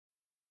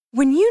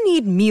When you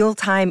need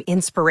mealtime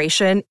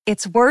inspiration,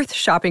 it's worth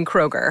shopping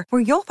Kroger,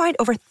 where you'll find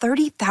over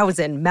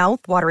 30,000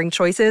 mouth-watering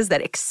choices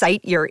that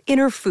excite your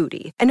inner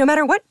foodie. And no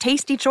matter what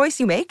tasty choice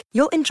you make,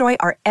 you'll enjoy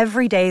our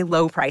everyday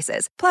low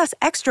prices, plus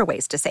extra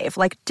ways to save,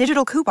 like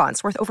digital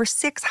coupons worth over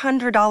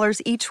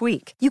 $600 each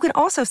week. You can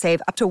also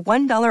save up to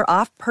 $1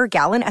 off per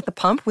gallon at the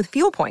pump with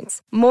fuel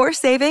points. More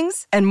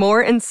savings and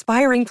more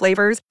inspiring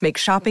flavors make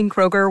shopping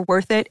Kroger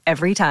worth it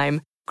every time.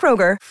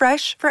 Kroger,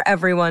 fresh for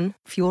everyone.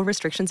 Fuel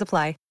restrictions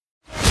apply.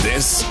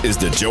 This is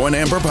the Joe and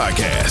Amber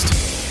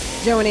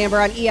Podcast. Joe and Amber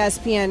on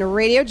ESPN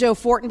Radio. Joe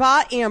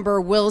Fortenbaugh,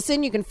 Amber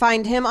Wilson. You can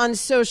find him on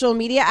social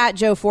media at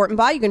Joe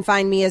Fortenbaugh. You can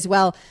find me as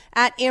well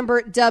at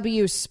Amber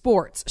W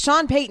Sports.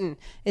 Sean Payton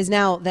is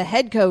now the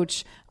head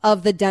coach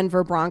of the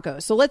Denver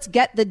Broncos. So let's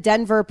get the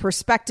Denver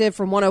perspective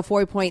from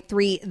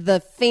 104.3 The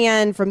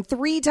Fan from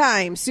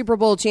three-time Super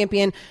Bowl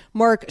champion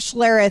Mark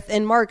Schlereth.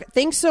 And Mark,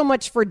 thanks so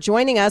much for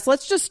joining us.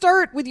 Let's just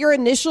start with your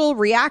initial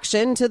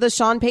reaction to the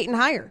Sean Payton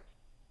hire.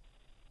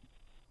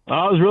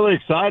 I was really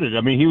excited.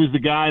 I mean, he was the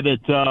guy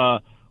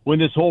that when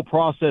this whole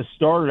process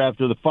started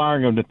after the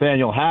firing of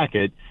Nathaniel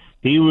Hackett,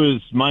 he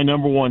was my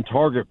number one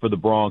target for the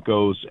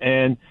Broncos.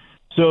 And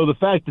so the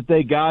fact that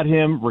they got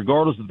him,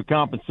 regardless of the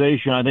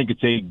compensation, I think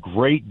it's a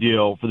great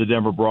deal for the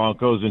Denver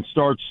Broncos and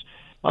starts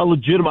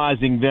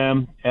legitimizing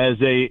them as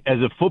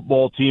a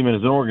football team and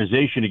as an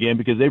organization again,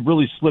 because they've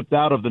really slipped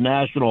out of the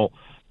national,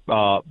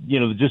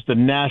 just the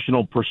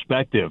national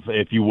perspective,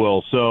 if you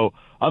will. So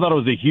I thought it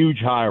was a huge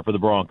hire for the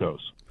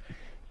Broncos.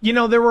 You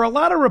know, there were a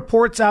lot of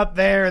reports out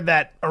there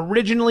that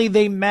originally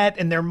they met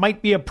and there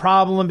might be a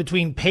problem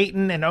between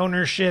Payton and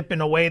ownership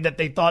in a way that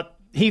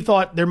he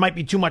thought there might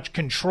be too much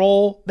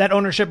control that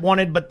ownership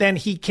wanted, but then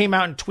he came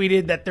out and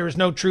tweeted that there was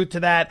no truth to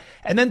that.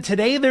 And then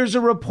today there's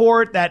a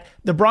report that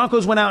the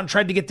Broncos went out and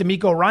tried to get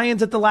DeMeco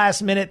Ryans at the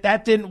last minute.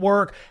 That didn't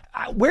work.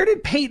 Where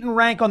did Payton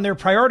rank on their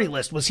priority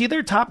list? Was he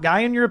their top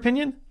guy in your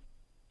opinion?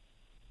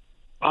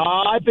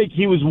 I think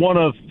he was one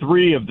of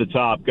three of the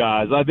top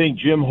guys. I think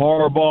Jim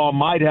Harbaugh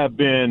might have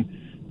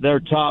been their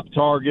top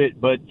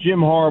target, but Jim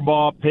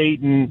Harbaugh,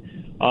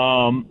 Payton,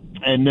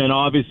 and then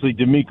obviously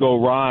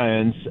DeMeco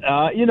Ryans.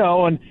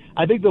 And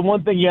I think the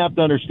one thing you have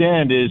to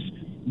understand is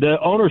the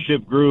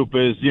ownership group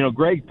is,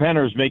 Greg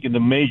Penner's making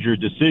the major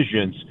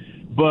decisions,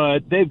 but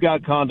they've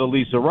got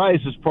Condoleezza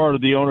Rice as part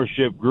of the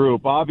ownership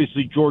group.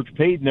 Obviously, George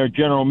Payton, their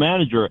general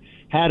manager,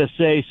 had a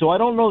say. So I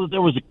don't know that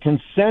there was a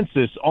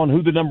consensus on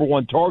who the number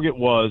one target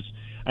was,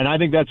 and I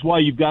think that's why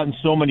you've gotten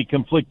so many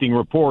conflicting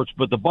reports.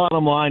 But the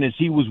bottom line is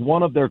he was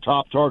one of their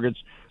top targets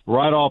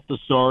right off the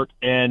start,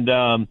 and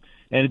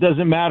it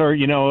doesn't matter.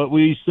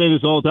 We say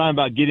this all the time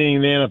about getting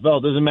in the NFL.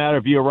 It doesn't matter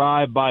if you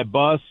arrive by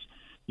bus,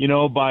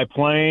 by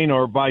plane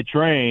or by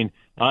train.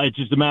 It's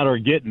just a matter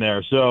of getting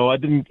there. So I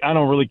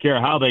don't really care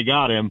how they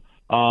got him.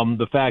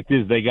 The fact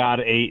is they got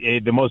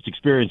the most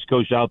experienced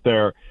coach out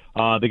there,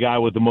 the guy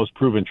with the most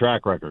proven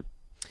track record.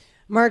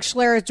 Mark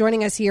Schlereth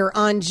joining us here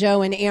on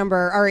Joe and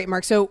Amber. All right,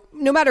 Mark, so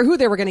no matter who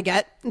they were going to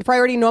get,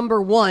 priority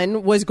number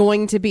one was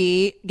going to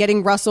be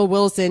getting Russell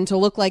Wilson to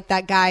look like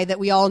that guy that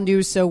we all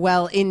knew so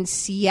well in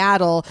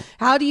Seattle.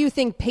 How do you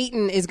think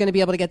Payton is going to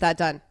be able to get that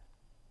done?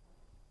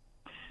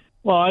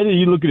 Well, I think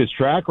you look at his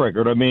track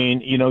record. I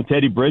mean,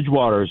 Teddy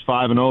Bridgewater is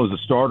 5-0 as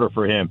a starter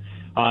for him.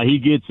 He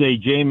gets a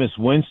Jameis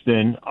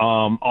Winston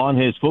on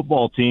his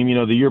football team.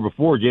 The year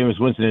before, Jameis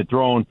Winston had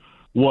thrown,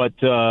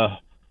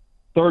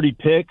 30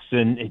 picks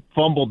and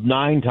fumbled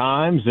 9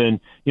 times. And,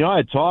 I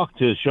had talked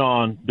to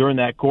Sean during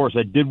that course.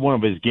 I did one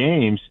of his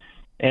games,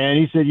 and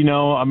he said,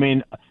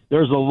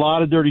 there's a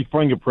lot of dirty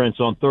fingerprints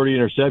on 30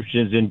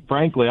 interceptions, and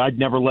frankly, I'd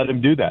never let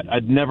him do that.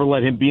 I'd never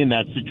let him be in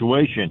that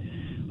situation.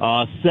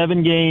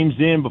 7 games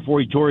in before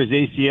he tore his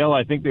ACL,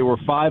 I think they were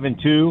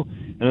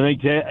 5-2,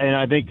 and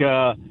I think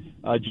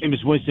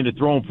Jameis Winston had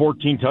thrown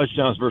 14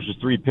 touchdowns versus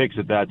 3 picks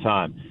at that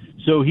time.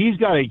 So he's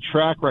got a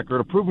track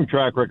record, a proven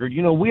track record.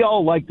 We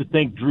all like to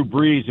think Drew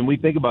Brees, and we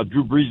think about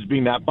Drew Brees as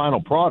being that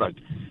final product.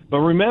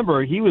 But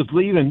remember, he was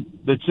leaving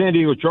the San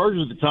Diego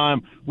Chargers at the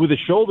time with a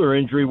shoulder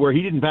injury where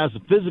he didn't pass a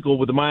physical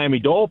with the Miami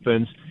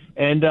Dolphins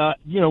and,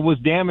 was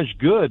damaged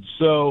goods.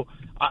 So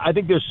I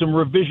think there's some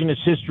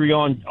revisionist history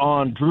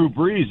on Drew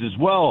Brees as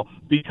well,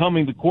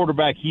 becoming the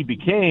quarterback he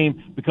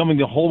became, becoming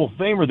the Hall of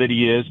Famer that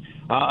he is.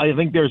 I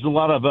think there's a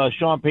lot of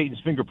Sean Payton's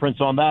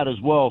fingerprints on that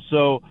as well.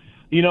 So,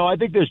 I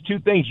think there's 2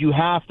 things you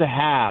have to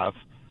have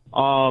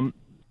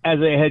as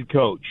a head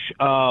coach.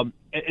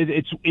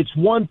 It's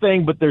one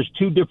thing, but there's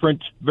 2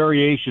 different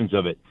variations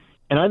of it.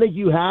 And I think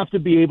you have to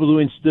be able to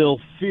instill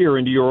fear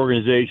into your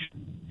organization.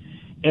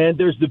 And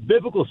there's the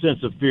biblical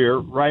sense of fear,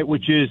 right,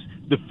 which is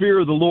the fear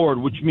of the Lord,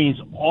 which means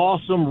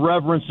awesome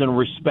reverence and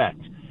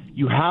respect.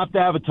 You have to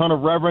have a ton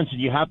of reverence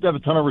and you have to have a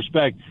ton of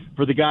respect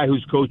for the guy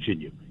who's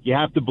coaching you. You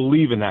have to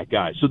believe in that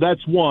guy. So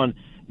that's one.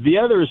 The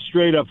other is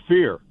straight up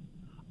fear.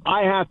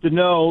 I have to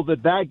know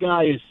that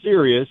guy is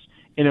serious,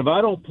 and if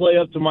I don't play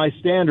up to my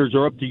standards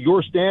or up to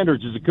your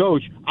standards as a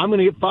coach, I'm going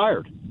to get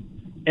fired.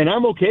 And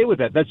I'm okay with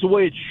that. That's the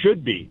way it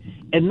should be.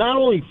 And not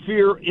only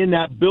fear in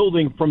that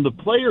building from the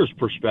player's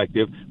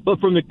perspective, but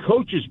from the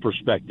coach's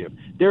perspective.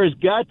 There has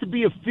got to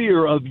be a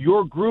fear of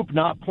your group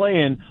not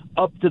playing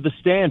up to the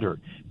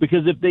standard.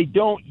 Because if they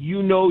don't,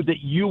 you know that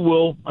you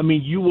will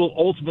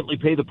ultimately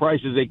pay the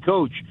price as a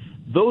coach.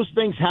 Those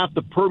things have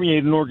to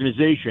permeate an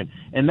organization.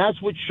 And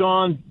that's what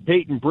Sean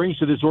Payton brings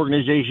to this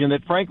organization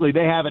that, frankly,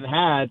 they haven't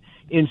had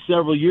in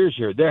several years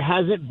here. There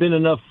hasn't been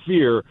enough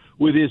fear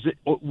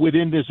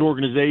within this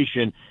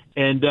organization,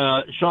 and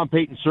Sean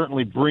Payton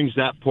certainly brings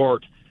that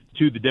part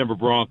to the Denver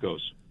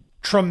Broncos.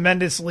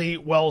 Tremendously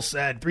well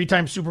said.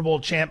 Three-time Super Bowl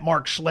champ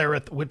Mark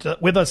Schlereth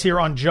with us here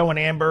on Joe and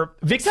Amber.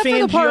 Except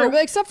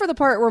for the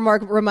part where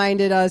Mark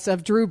reminded us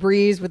of Drew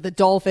Brees with the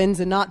Dolphins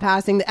and not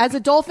passing. As a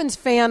Dolphins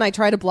fan, I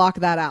try to block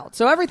that out.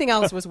 So everything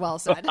else was well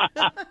said.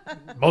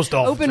 Most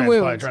Dolphins fans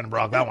probably trying to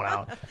block that one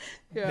out.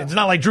 Yeah. It's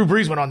not like Drew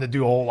Brees went on to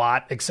do a whole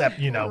lot, except,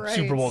 right.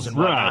 Super Bowls and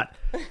whatnot.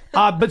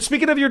 But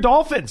speaking of your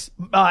Dolphins,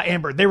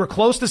 Amber, they were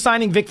close to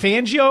signing Vic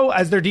Fangio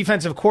as their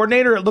defensive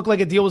coordinator. It looked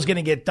like a deal was going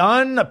to get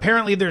done.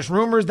 Apparently, there's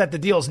rumors that the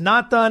deal's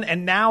not done,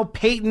 and now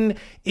Payton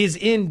is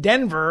in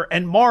Denver.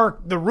 And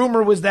Mark, the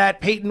rumor was that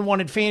Payton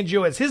wanted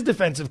Fangio as his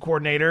defensive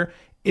coordinator.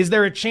 Is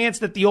there a chance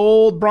that the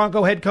old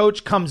Bronco head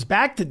coach comes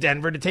back to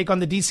Denver to take on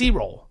the DC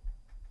role?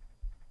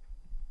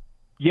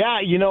 Yeah,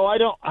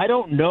 I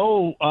don't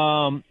know.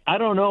 I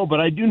don't know, but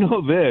I do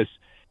know this.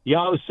 Yeah,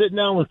 I was sitting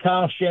down with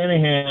Kyle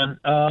Shanahan,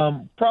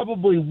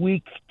 probably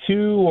week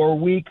 2 or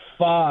week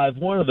 5,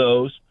 one of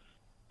those,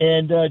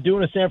 and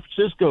doing a San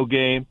Francisco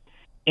game.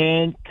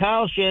 And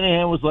Kyle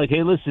Shanahan was like,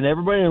 "Hey, listen,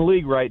 everybody in the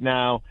league right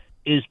now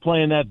is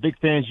playing that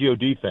Vic Fangio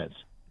defense,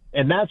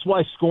 and that's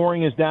why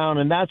scoring is down,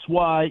 and that's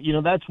why you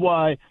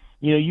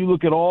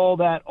look at all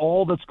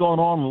that's going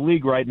on in the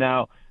league right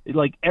now."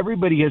 Like,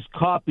 everybody has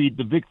copied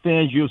the Vic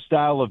Fangio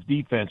style of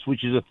defense,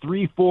 which is a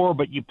 3-4,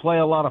 but you play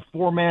a lot of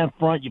 4-man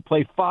front, you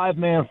play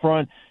 5-man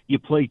front, you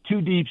play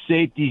 2 deep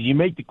safeties, you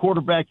make the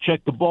quarterback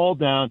check the ball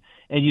down,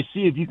 and you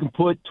see if you can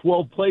put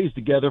 12 plays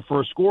together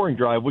for a scoring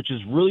drive, which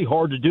is really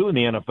hard to do in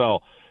the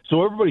NFL.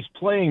 So everybody's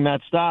playing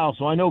that style.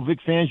 So I know Vic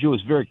Fangio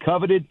is very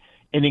coveted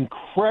and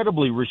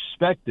incredibly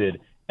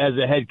respected as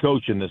a head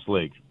coach in this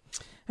league.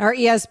 Our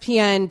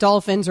ESPN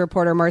Dolphins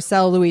reporter,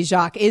 Marcel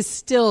Louis-Jacques, is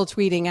still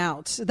tweeting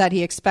out that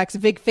he expects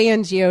Vic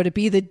Fangio to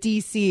be the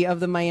DC of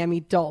the Miami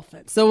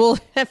Dolphins. So we'll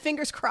have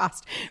fingers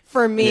crossed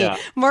for me. Yeah.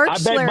 Mark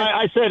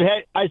Schlereth.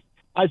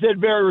 I said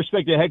very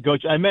respected head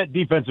coach. I meant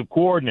defensive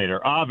coordinator.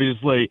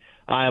 Obviously,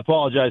 I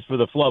apologize for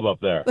the flub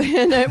up there.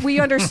 We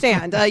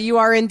understand. You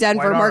are in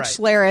Denver. Mark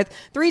Schlereth,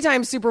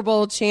 3-time Super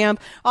Bowl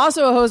champ,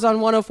 also a host on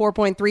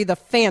 104.3 The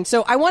Fan.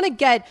 So I want to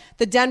get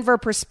the Denver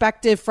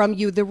perspective from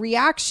you, the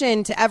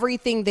reaction to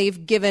everything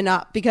they've given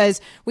up,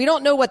 because we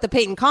don't know what the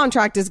Payton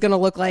contract is going to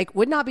look like.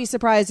 Would not be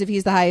surprised if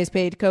he's the highest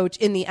paid coach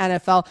in the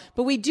NFL.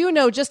 But we do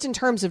know, just in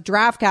terms of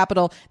draft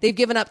capital, they've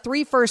given up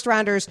 3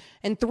 first-rounders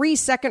and 3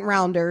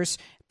 second-rounders,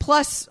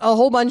 plus a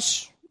whole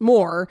bunch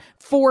more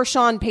for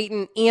Sean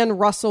Payton and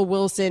Russell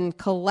Wilson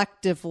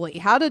collectively.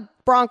 How did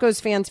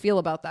Broncos fans feel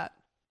about that?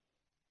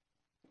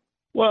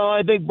 Well,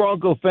 I think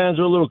Bronco fans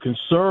are a little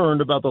concerned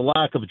about the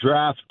lack of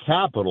draft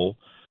capital.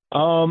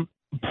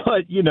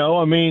 But,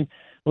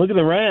 look at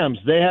the Rams.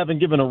 They haven't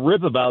given a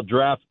rip about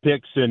draft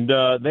picks, and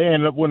they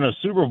ended up winning a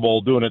Super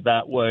Bowl doing it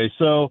that way.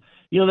 So,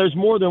 there's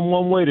more than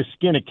one way to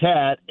skin a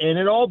cat, and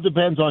it all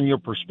depends on your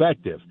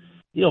perspective.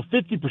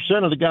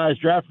 50% of the guys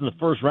drafted in the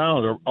first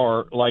round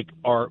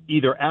are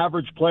either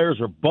average players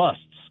or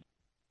busts.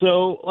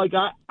 So,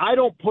 I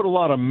don't put a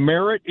lot of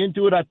merit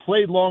into it. I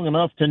played long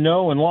enough to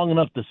know and long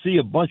enough to see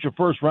a bunch of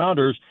first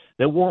rounders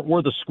that weren't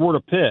worth a squirt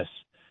of piss.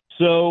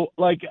 So,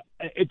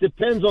 it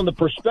depends on the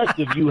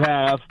perspective you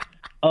have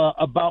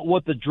about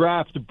what the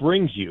draft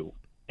brings you.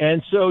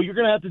 And so you're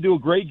going to have to do a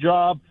great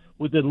job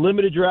with the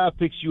limited draft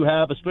picks you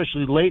have,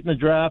 especially late in the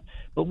draft.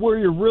 But where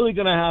you're really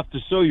going to have to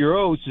sow your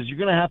oats is you're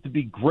going to have to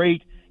be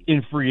great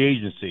in free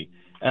agency.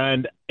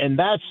 And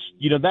that's,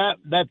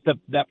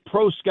 that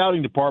pro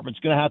scouting department's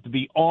going to have to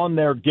be on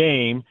their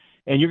game,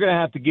 and you're going to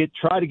have to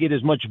try to get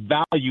as much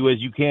value as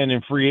you can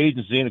in free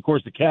agency. And of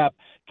course, the cap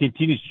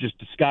continues just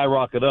to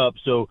skyrocket up.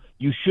 So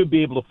you should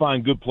be able to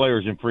find good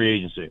players in free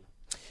agency.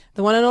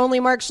 The one and only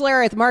Mark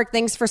Schlereth. Mark,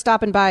 thanks for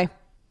stopping by.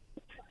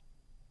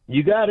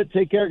 You got it.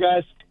 Take care,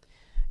 guys.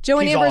 Joe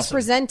and Amber is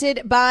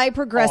presented by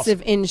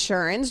Progressive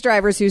Insurance.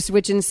 Drivers who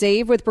switch and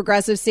save with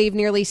Progressive save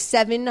nearly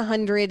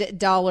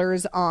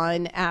 $700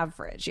 on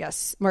average.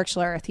 Yes, Mark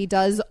Schlereth, he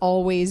does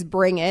always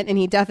bring it, and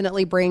he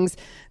definitely brings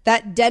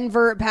that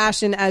Denver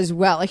passion as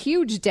well. A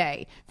huge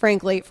day,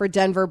 frankly, for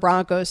Denver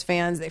Broncos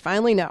fans. They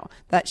finally know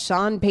that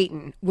Sean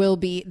Payton will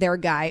be their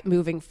guy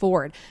moving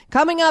forward.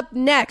 Coming up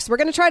next, we're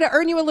going to try to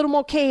earn you a little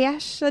more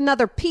cash,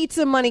 another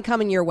pizza money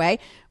coming your way.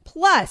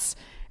 Plus,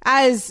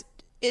 as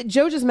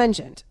Joe just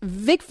mentioned,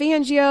 Vic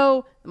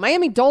Fangio,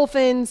 Miami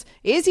Dolphins.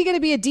 Is he going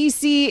to be a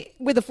DC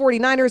with the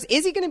 49ers?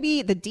 Is he going to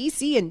be the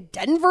DC in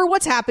Denver?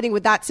 What's happening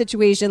with that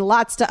situation?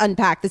 Lots to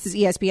unpack. This is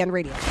ESPN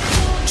Radio.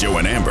 Joe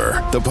and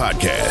Amber, the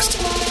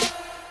podcast.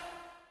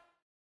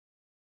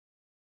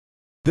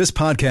 This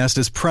podcast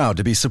is proud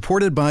to be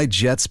supported by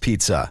Jets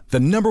Pizza, the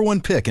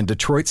 #1 pick in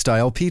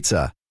Detroit-style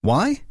pizza.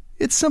 Why?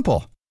 It's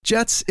simple.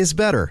 Jets is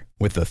better.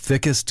 With the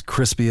thickest,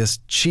 crispiest,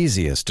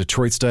 cheesiest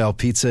Detroit-style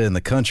pizza in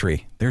the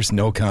country, there's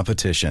no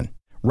competition.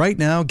 Right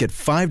now, get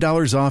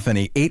 $5 off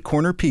any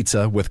 8-corner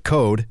pizza with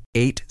code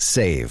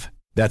 8SAVE.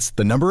 That's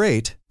the number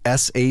 8,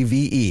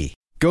 SAVE.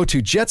 Go to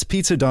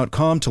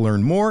jetspizza.com to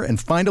learn more and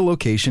find a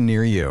location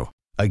near you.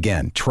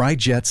 Again, try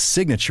Jet's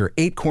signature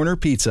 8-corner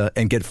pizza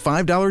and get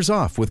 $5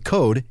 off with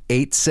code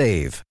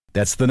 8SAVE.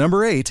 That's the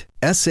number 8,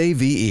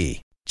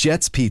 SAVE.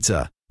 Jet's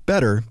Pizza.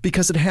 Better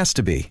because it has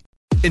to be.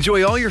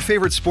 Enjoy all your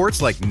favorite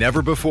sports like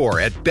never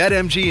before at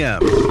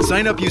BetMGM.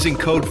 Sign up using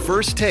code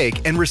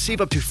FIRSTTAKE and receive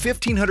up to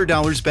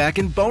 $1,500 back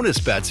in bonus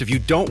bets if you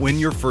don't win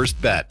your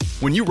first bet.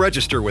 When you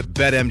register with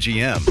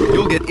BetMGM,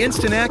 you'll get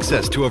instant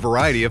access to a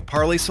variety of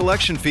parlay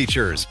selection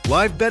features,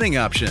 live betting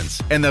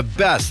options, and the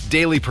best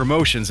daily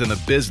promotions in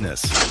the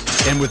business.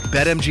 And with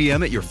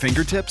BetMGM at your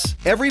fingertips,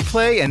 every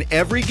play and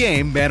every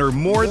game matter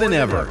more than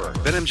ever.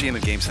 BetMGM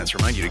and GameSense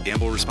remind you to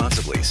gamble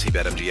responsibly. See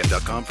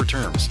BetMGM.com for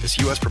terms. This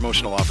U.S.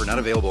 promotional offer not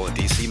available in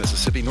D.C.,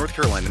 Mississippi, North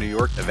Carolina, New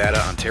York,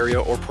 Nevada,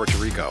 Ontario, or Puerto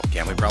Rico.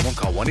 Gambling problem?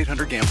 Call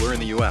 1-800-GAMBLER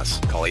in the U.S.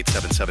 Call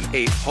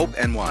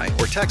 877-8-HOPE-NY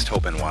or text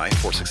HOPE-NY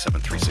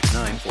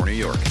 467-369 for New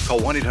York. Call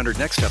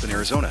 1-800-NEXT-STEP in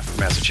Arizona. For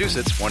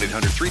Massachusetts,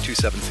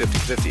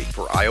 1-800-327-5050.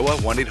 For Iowa,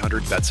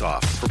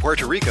 1-800-BETS-OFF. For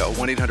Puerto Rico,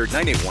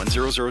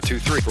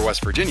 1-800-981-0023. For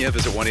West Virginia,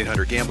 visit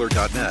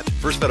 1-800-GAMBLER.net.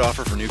 First bet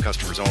offer for new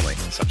customers only.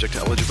 Subject to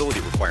eligibility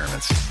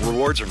requirements.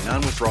 Rewards are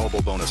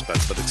non-withdrawable bonus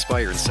bets that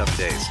expire in 7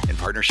 days. In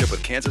partnership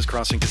with Kansas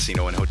Crossing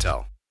Casino and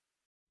Hotel.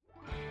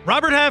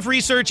 Robert Half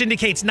research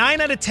indicates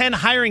 9 out of 10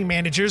 hiring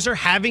managers are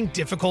having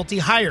difficulty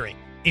hiring.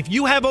 If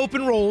you have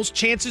open roles,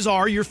 chances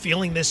are you're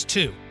feeling this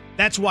too.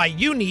 That's why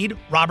you need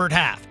Robert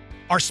Half.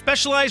 Our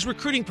specialized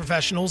recruiting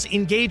professionals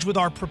engage with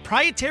our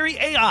proprietary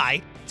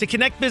AI to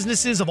connect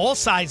businesses of all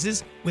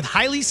sizes with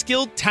highly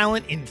skilled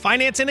talent in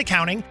finance and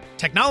accounting,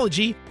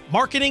 technology,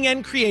 marketing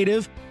and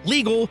creative,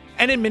 legal,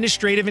 and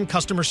administrative and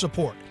customer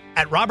support.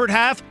 At Robert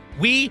Half,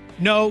 we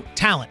know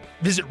talent.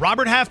 Visit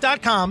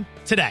roberthalf.com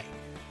today.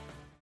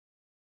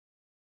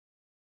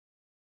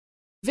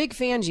 Vic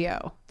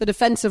Fangio, the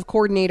defensive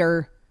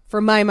coordinator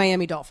for my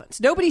Miami Dolphins.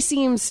 Nobody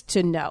seems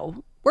to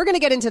know. We're going to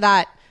get into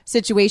that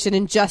situation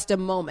in just a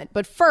moment.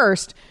 But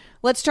first,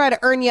 let's try to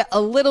earn you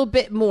a little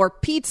bit more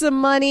pizza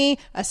money,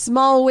 a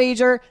small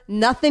wager,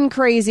 nothing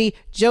crazy.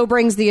 Joe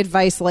brings the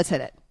advice. Let's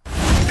hit it.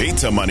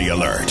 Pizza money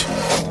alert.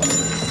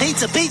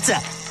 Pizza, pizza.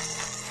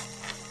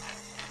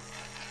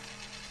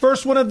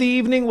 First one of the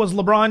evening was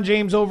LeBron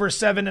James over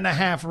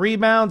 7.5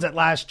 rebounds. At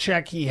last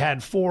check, he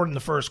had 4 in the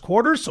first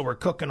quarter, so we're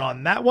cooking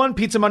on that one.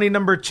 Pizza money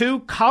number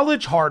 2,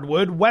 college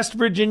hardwood, West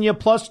Virginia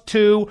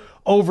 +2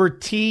 over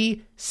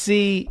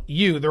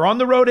TCU. They're on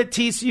the road at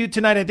TCU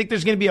tonight. I think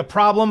there's going to be a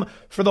problem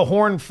for the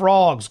Horned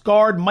Frogs.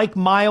 Guard Mike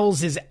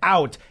Miles is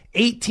out.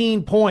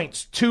 18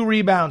 points, 2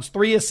 rebounds,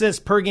 3 assists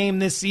per game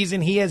this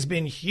season. He has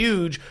been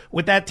huge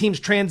with that team's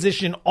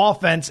transition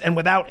offense, and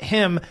without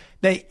him,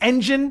 the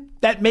engine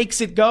that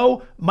makes it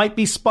go might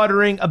be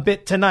sputtering a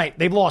bit tonight.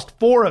 They've lost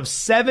 4 of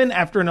 7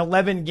 after an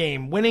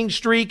 11-game winning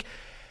streak.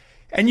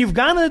 And you've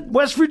got a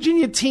West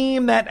Virginia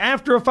team that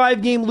after a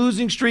 5-game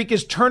losing streak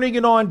is turning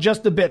it on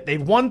just a bit.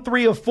 They've won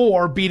 3 of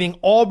 4, beating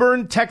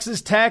Auburn,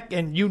 Texas Tech,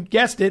 and you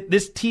guessed it,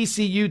 this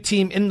TCU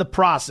team in the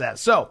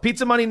process. So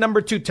pizza money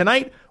number 2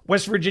 tonight,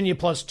 West Virginia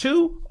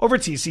 +2 over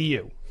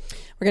TCU.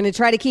 We're going to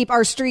try to keep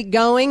our streak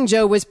going.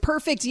 Joe was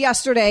perfect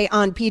yesterday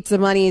on Pizza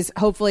Money's.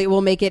 Hopefully it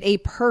will make it a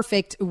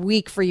perfect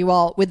week for you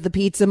all with the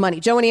Pizza Money.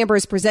 Joe and Amber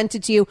is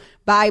presented to you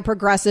by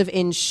Progressive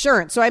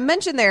Insurance. So I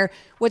mentioned there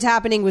what's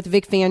happening with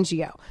Vic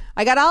Fangio.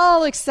 I got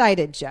all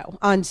excited, Joe,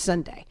 on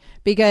Sunday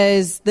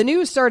because the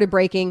news started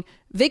breaking.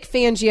 Vic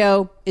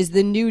Fangio is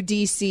the new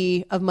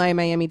DC of my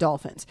Miami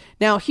Dolphins.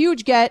 Now,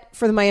 huge get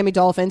for the Miami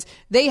Dolphins.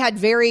 They had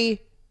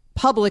very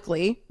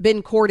publicly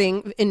been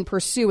courting and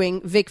pursuing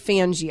Vic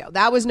Fangio.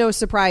 That was no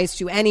surprise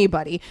to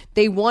anybody.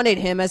 They wanted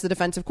him as the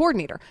defensive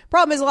coordinator.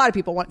 Problem is, a lot of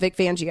people want Vic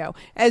Fangio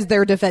as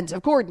their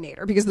defensive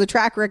coordinator because of the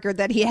track record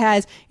that he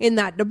has in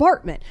that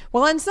department.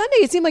 Well, on Sunday,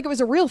 it seemed like it was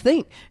a real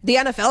thing. The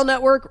NFL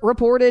Network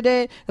reported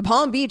it. The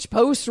Palm Beach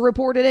Post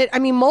reported it. I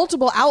mean,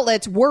 multiple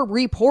outlets were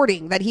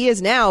reporting that he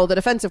is now the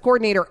defensive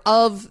coordinator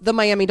of the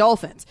Miami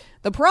Dolphins.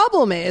 The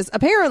problem is,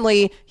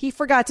 apparently, he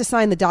forgot to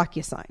sign the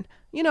DocuSign.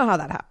 You know how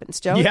that happens,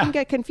 Joe. Yeah. It can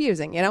get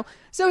confusing, you know?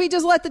 So he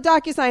just let the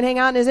DocuSign hang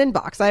out in his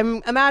inbox.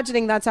 I'm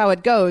imagining that's how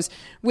it goes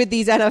with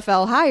these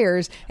NFL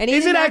hires. And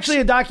Is it actually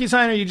a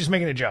DocuSign, or are you just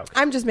making a joke?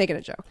 I'm just making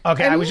a joke.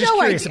 Okay, I was just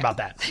curious about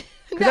that.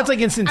 Because that's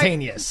like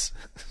instantaneous.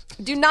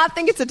 Do not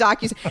think it's a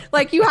docu.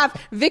 Like you have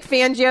Vic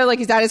Fangio, like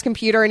he's at his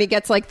computer and he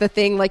gets like the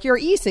thing, like your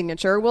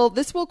e-signature. Well,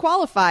 this will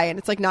qualify, and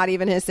it's like not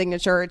even his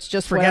signature. It's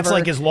just forgets whatever.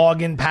 Like his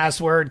login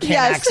password,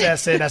 can't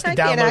access it, has to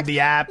download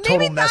the app.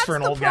 Total mess for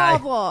an old guy.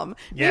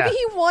 Maybe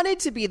he wanted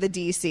to be the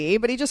DC,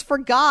 but he just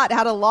forgot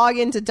how to log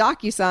into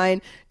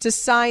DocuSign to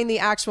sign the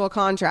actual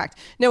contract.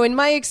 No, in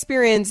my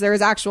experience, there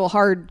is actual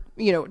hard,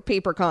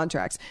 paper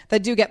contracts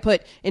that do get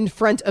put in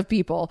front of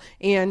people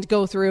and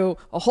go through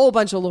a whole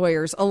bunch of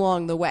lawyers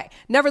along the way.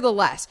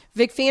 Nevertheless,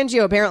 Vic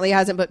Fangio apparently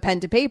hasn't put pen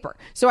to paper.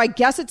 So I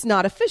guess it's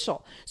not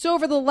official. So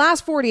over the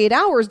last 48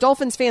 hours,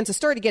 Dolphins fans have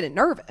started getting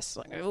nervous.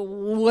 Like,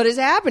 what is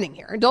happening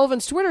here?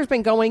 Dolphins Twitter's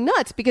been going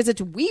nuts because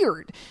it's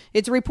weird.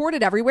 It's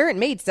reported everywhere. It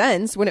made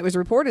sense when it was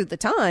reported at the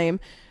time.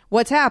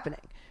 What's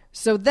happening?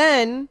 So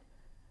then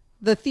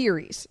the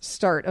theories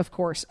start, of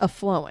course,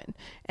 a-flowing.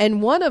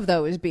 And one of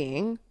those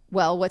being,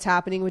 well, what's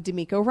happening with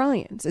D'Amico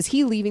Ryans? Is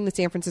he leaving the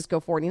San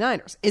Francisco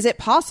 49ers? Is it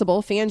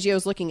possible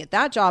Fangio's looking at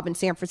that job in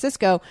San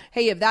Francisco?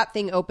 Hey, if that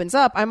thing opens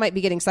up, I might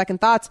be getting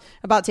second thoughts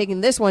about taking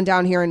this one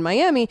down here in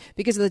Miami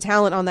because of the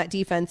talent on that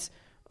defense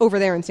over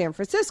there in San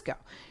Francisco.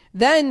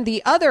 Then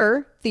the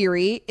other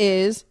theory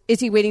is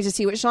he waiting to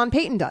see what Sean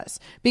Payton does?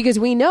 Because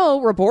we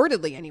know,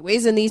 reportedly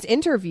anyways, in these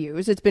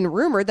interviews, it's been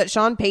rumored that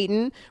Sean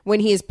Payton,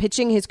 when he is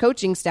pitching his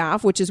coaching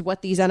staff, which is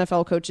what these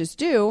NFL coaches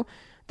do,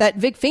 that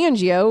Vic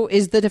Fangio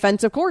is the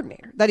defensive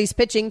coordinator, that he's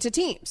pitching to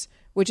teams,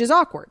 which is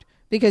awkward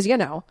because,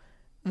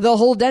 the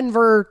whole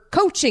Denver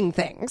coaching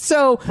thing.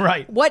 So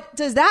What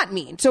does that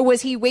mean? So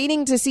was he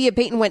waiting to see if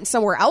Payton went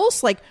somewhere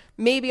else? Like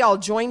maybe I'll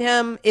join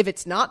him if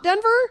it's not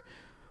Denver?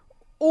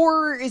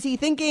 Or is he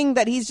thinking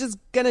that he's just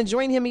going to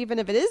join him even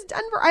if it is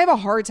Denver? I have a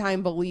hard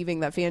time believing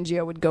that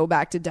Fangio would go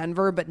back to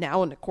Denver, but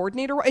now in a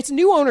coordinator role. It's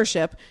new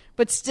ownership,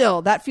 but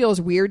still, that feels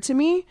weird to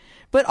me.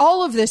 But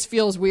all of this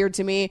feels weird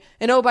to me.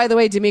 And oh, by the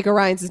way, D'Amico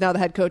Ryans is now the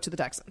head coach of the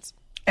Texans.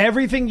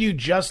 Everything you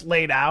just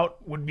laid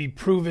out would be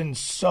proven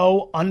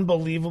so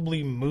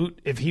unbelievably moot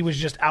if he was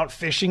just out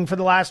fishing for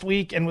the last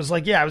week and was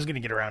like, yeah, I was going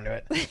to get around to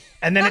it.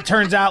 And then it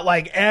turns out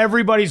like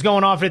everybody's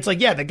going off. It's like,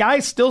 yeah, the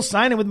guy's still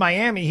signing with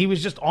Miami. He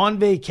was just on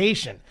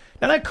vacation.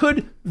 Now, that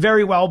could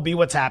very well be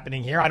what's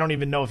happening here. I don't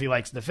even know if he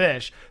likes to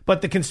fish,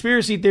 but the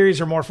conspiracy theories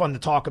are more fun to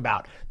talk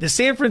about. The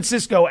San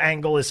Francisco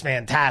angle is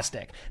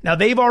fantastic. Now,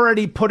 they've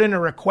already put in a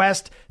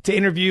request to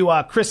interview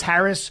Chris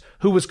Harris,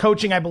 who was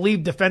coaching, I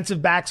believe,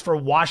 defensive backs for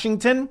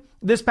Washington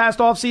this past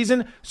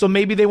offseason. So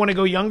maybe they want to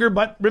go younger.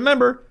 But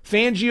remember,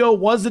 Fangio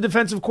was the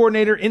defensive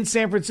coordinator in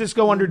San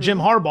Francisco under Jim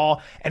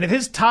Harbaugh. And if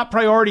his top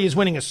priority is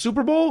winning a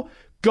Super Bowl,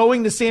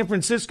 going to San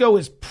Francisco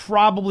is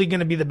probably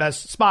going to be the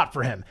best spot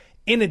for him.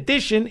 In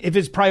addition, if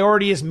his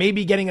priority is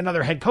maybe getting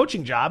another head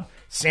coaching job,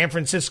 San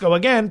Francisco,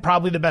 again,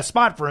 probably the best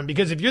spot for him.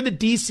 Because if you're the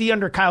DC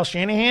under Kyle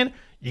Shanahan,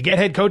 you get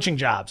head coaching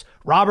jobs.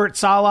 Robert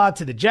Saleh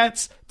to the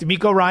Jets,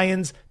 D'Amico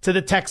Ryans to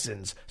the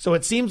Texans. So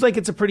it seems like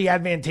it's a pretty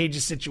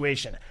advantageous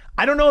situation.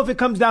 I don't know if it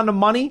comes down to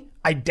money.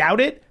 I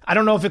doubt it. I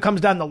don't know if it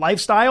comes down to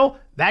lifestyle.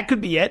 That could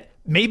be it.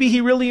 Maybe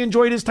he really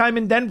enjoyed his time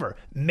in Denver.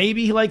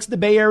 Maybe he likes the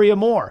Bay Area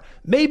more.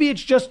 Maybe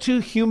it's just too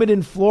humid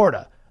in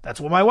Florida. That's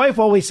what my wife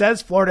always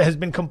says. Florida has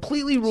been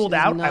completely ruled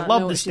out. I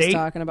love the state.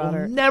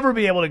 We'll never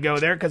be able to go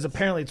there because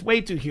apparently it's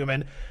way too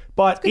humid.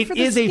 But it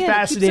is a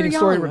fascinating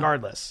story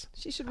regardless.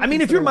 I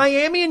mean, if you're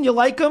Miami and you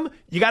like them,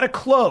 you got to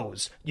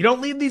close. You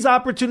don't leave these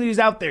opportunities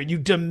out there. You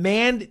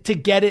demand to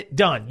get it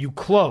done. You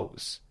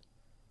close.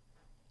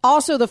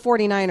 Also, the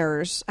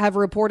 49ers have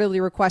reportedly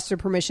requested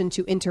permission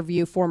to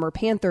interview former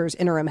Panthers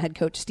interim head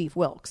coach Steve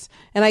Wilks.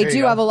 And I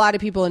do have a lot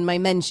of people in my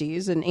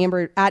mentions, and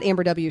at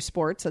Amber W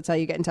Sports, that's how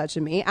you get in touch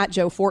with me. At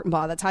Joe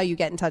Fortenbaugh, that's how you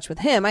get in touch with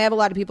him. I have a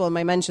lot of people in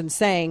my mentions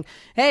saying,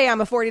 hey,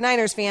 I'm a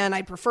 49ers fan.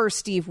 I prefer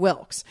Steve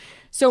Wilks.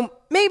 So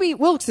maybe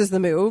Wilks is the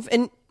move,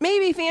 and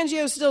maybe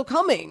Fangio's still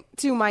coming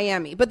to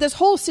Miami. But this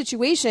whole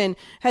situation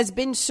has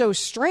been so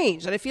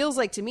strange that it feels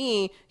like, to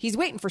me, he's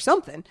waiting for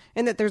something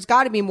and that there's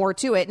got to be more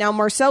to it. Now,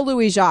 Marcel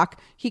Louis-Jacques,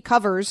 he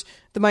covers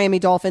the Miami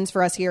Dolphins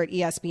for us here at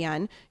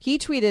ESPN. He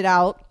tweeted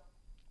out,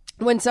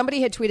 when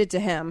somebody had tweeted to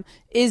him,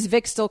 is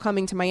Vic still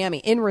coming to Miami?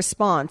 In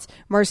response,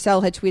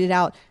 Marcel had tweeted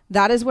out,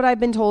 that is what I've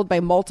been told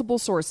by multiple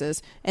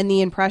sources and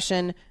the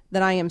impression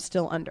that I am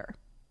still under.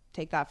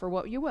 Take that for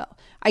what you will.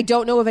 I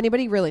don't know if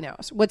anybody really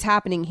knows what's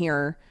happening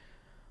here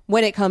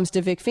when it comes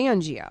to Vic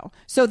Fangio.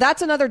 So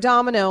that's another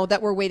domino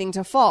that we're waiting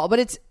to fall.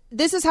 But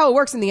this is how it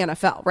works in the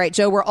NFL, right,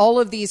 Joe? Where all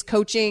of these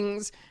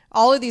coaching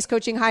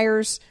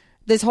hires,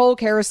 this whole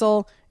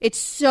carousel, it's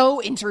so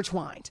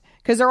intertwined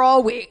because they're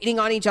all waiting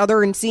on each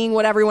other and seeing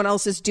what everyone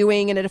else is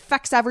doing, and it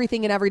affects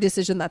everything and every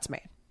decision that's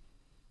made.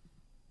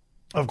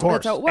 Of course.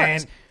 That's how it works.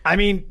 And I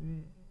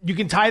mean, you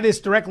can tie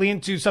this directly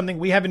into something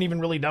we haven't even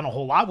really done a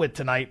whole lot with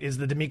tonight, is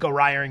the D'Amico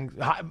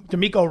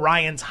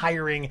Ryans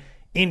hiring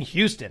in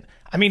Houston.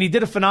 I mean, he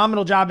did a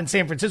phenomenal job in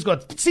San Francisco.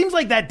 It seems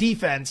like that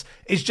defense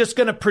is just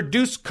going to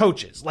produce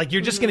coaches. Like,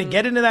 you're just going to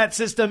get into that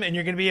system and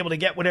you're going to be able to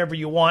get whatever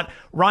you want.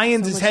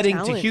 Ryans is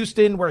heading to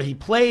Houston, where he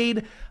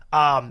played.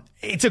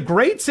 It's a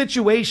great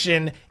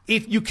situation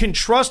if you can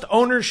trust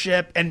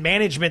ownership and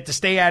management to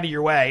stay out of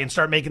your way and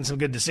start making some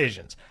good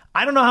decisions.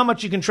 I don't know how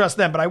much you can trust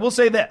them, but I will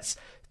say this.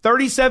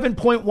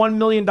 $37.1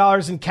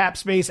 million in cap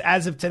space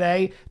as of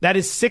today. That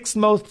is sixth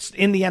most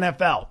in the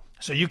NFL.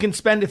 So you can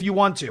spend if you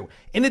want to.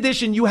 In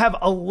addition, you have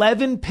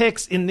 11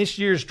 picks in this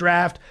year's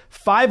draft,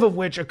 5 of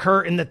which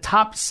occur in the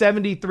top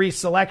 73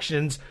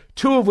 selections,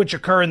 2 of which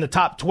occur in the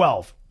top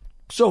 12.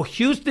 So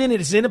Houston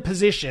is in a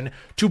position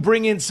to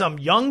bring in some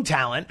young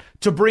talent,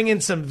 to bring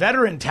in some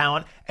veteran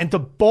talent, and to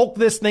bulk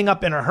this thing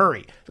up in a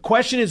hurry. The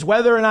question is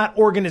whether or not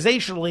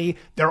organizationally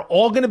they're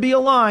all going to be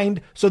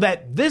aligned so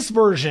that this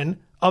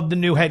version of the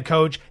new head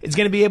coach is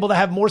going to be able to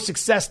have more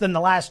success than the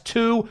last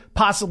 2,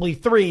 possibly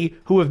 3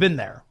 who have been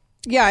there.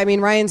 Yeah, I mean,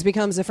 Ryans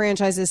becomes the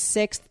franchise's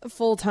 6th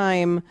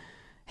full-time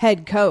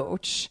head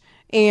coach,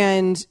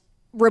 and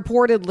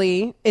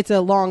reportedly, it's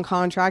a long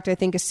contract. I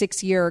think a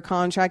 6-year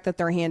contract that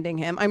they're handing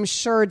him. I'm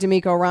sure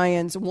DeMeco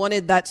Ryans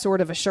wanted that sort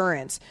of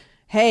assurance.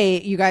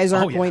 Hey, you guys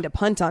aren't going to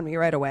punt on me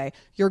right away.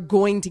 You're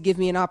going to give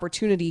me an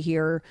opportunity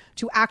here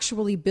to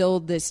actually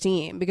build this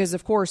team, because,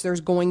 of course,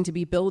 there's going to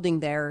be building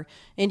there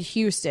in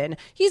Houston.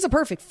 He's a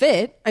perfect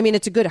fit. I mean,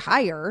 it's a good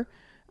hire.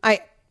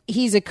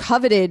 He's a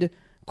coveted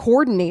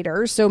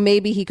coordinator, so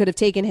maybe he could have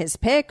taken his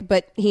pick,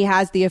 but he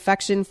has the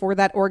affection for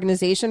that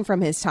organization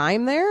from his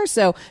time there.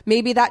 So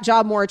maybe that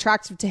job more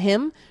attractive to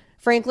him,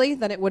 frankly,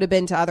 than it would have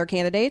been to other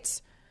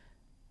candidates.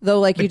 Though,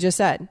 like you just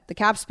said, the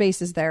cap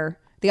space is there.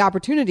 The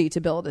opportunity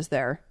to build is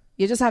there.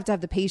 You just have to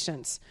have the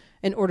patience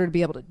in order to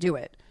be able to do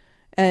it.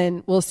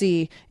 And we'll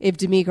see if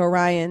DeMeco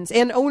Ryans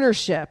and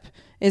ownership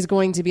is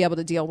going to be able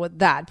to deal with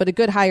that. But a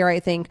good hire,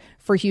 I think,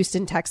 for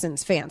Houston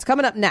Texans fans.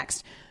 Coming up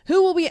next,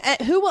 who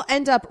will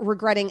end up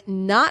regretting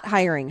not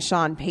hiring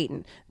Sean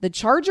Payton? The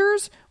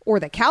Chargers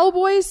or the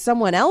Cowboys?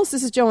 Someone else?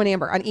 This is Joe and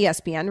Amber on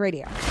ESPN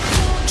Radio.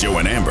 Joe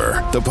and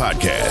Amber, the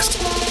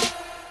podcast.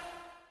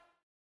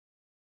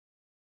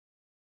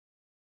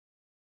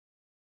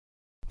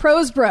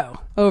 Pros Bro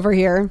over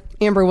here.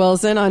 Amber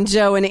Wilson on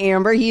Joe and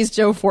Amber. He's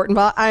Joe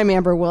Fortenbaugh. I'm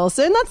Amber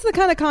Wilson. That's the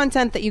kind of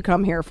content that you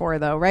come here for,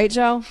 though, right,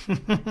 Joe?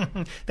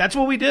 That's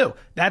what we do.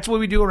 That's what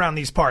we do around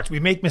these parts. We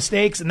make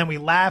mistakes, and then we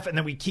laugh, and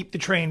then we keep the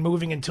train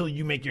moving until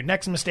you make your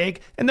next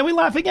mistake, and then we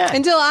laugh again.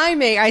 Until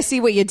I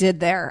see what you did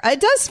there. It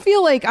does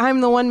feel like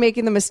I'm the one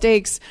making the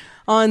mistakes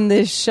on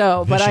this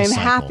show, but I'm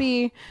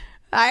happy.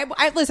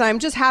 Listen, I'm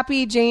just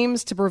happy,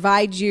 James, to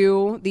provide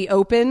you the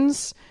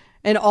opens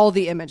and all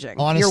the imaging.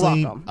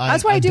 Honestly, you're welcome.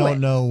 That's why I do it. I don't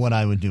know what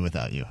I would do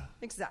without you.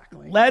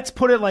 Exactly. Let's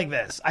put it like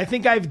this. I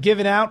think I've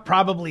given out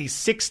probably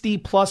 60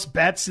 plus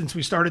bets since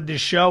we started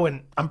this show,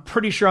 and I'm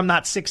pretty sure I'm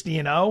not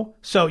 60-0,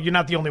 so you're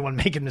not the only one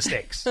making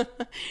mistakes.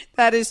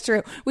 That is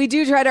true. We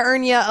do try to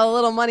earn you a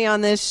little money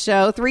on this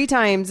show. 3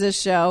 times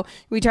this show,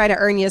 we try to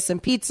earn you some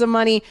pizza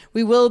money.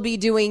 We will be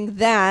doing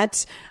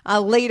that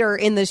later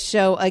in the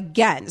show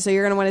again, so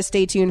you're going to want to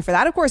stay tuned for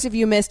that. Of course, if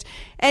you missed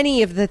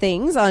any of the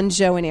things on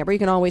Joe and Amber, you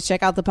can always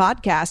check out the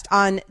podcast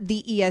on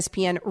the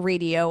ESPN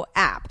Radio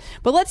app.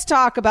 But let's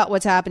talk about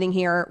what's happening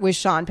here with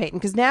Sean Payton,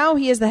 because now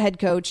he is the head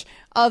coach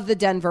of the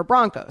Denver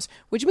Broncos,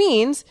 which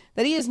means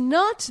that he is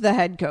not the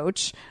head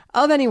coach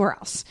of anywhere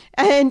else.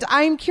 And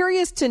I'm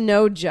curious to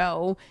know,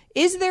 Joe,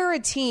 is there a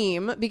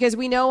team, because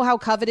we know how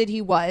coveted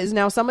he was.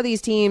 Now, some of these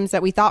teams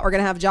that we thought were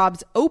going to have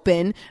jobs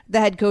open,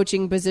 the head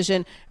coaching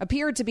position,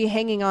 appeared to be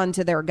hanging on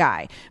to their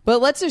guy.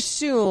 But let's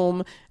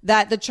assume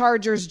that the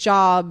Chargers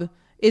job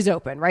is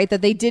open, right?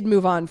 That they did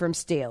move on from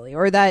Staley,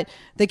 or that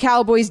the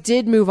Cowboys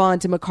did move on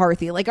to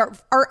McCarthy. Like,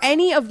 are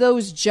any of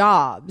those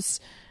jobs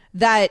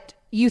that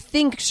you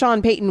think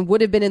Sean Payton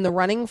would have been in the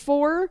running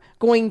for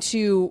going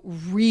to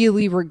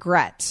really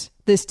regret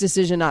this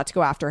decision not to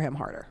go after him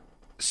harder?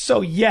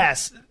 So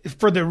yes,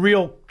 for the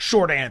real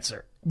short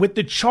answer. With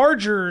the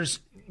Chargers,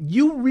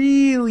 you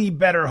really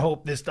better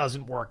hope this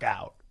doesn't work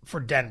out for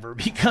Denver,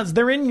 because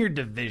they're in your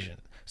division.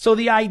 So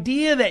the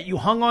idea that you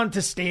hung on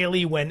to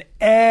Staley when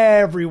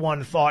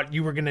everyone thought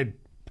you were going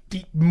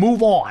to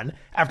move on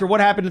after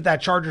what happened at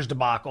that Chargers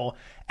debacle,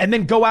 and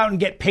then go out and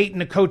get Payton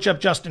to coach up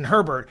Justin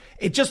Herbert,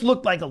 it just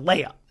looked like a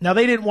layup. Now,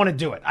 they didn't want to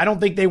do it. I don't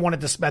think they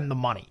wanted to spend the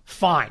money.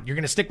 Fine, you're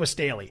going to stick with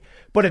Staley.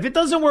 But if it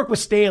doesn't work with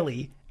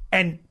Staley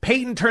and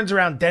Payton turns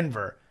around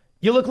Denver,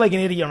 you look like an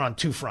idiot on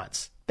 2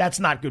 fronts.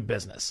 That's not good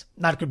business.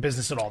 Not good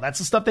business at all. That's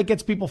the stuff that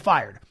gets people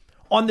fired.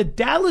 On the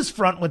Dallas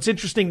front, what's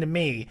interesting to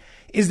me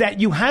is that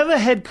you have a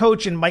head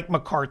coach in Mike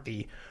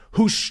McCarthy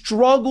who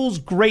struggles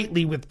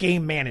greatly with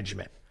game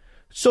management.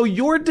 So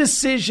your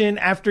decision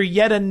after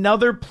yet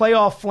another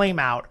playoff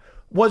flameout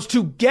was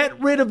to get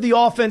rid of the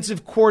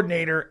offensive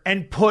coordinator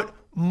and put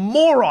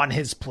more on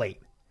his plate.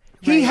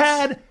 Right. He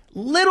had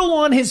little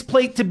on his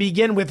plate to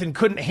begin with and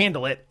couldn't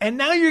handle it. And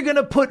now you're going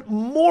to put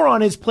more on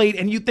his plate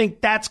and you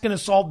think that's going to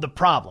solve the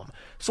problem.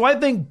 So I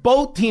think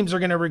both teams are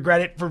going to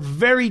regret it for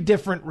very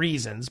different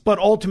reasons. But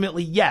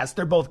ultimately, yes,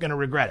 they're both going to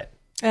regret it.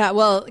 Yeah,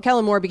 well,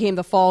 Kellen Moore became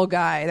the fall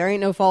guy. There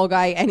ain't no fall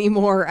guy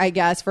anymore, I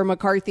guess, for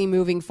McCarthy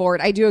moving forward.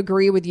 I do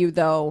agree with you,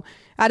 though.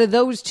 Out of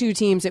those 2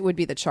 teams, it would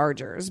be the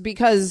Chargers,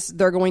 because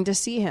they're going to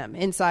see him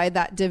inside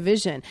that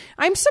division.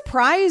 I'm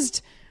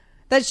surprised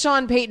that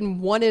Sean Payton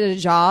wanted a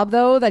job,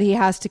 though, that he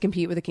has to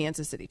compete with the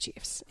Kansas City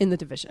Chiefs in the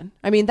division.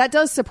 I mean, that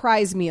does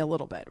surprise me a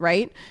little bit,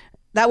 right?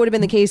 That would have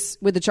been the case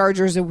with the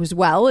Chargers as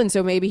well. And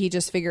so maybe he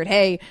just figured,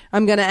 hey,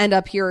 I'm going to end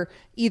up here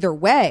either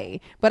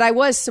way. But I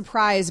was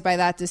surprised by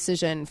that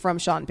decision from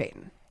Sean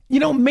Payton.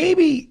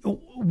 Maybe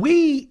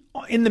we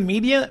in the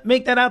media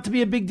make that out to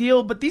be a big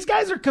deal, but these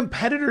guys are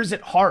competitors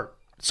at heart.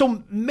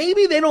 So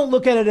maybe they don't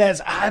look at it as,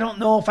 I don't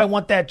know if I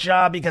want that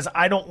job because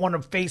I don't want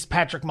to face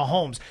Patrick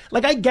Mahomes.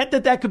 Like, I get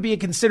that could be a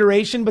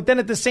consideration, but then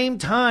at the same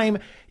time,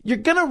 if you're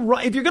going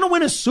to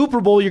win a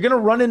Super Bowl, you're going to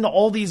run into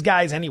all these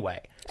guys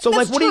anyway. So,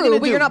 That's what are you true, going to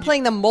but do? You're not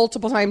playing them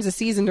multiple times a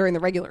season during the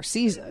regular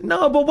season.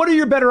 No, but what are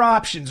your better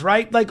options,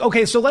 right? Like,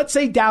 okay, so let's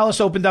say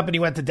Dallas opened up and he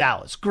went to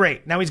Dallas.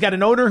 Great. Now he's got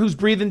an owner who's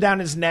breathing down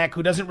his neck,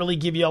 who doesn't really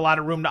give you a lot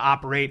of room to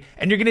operate,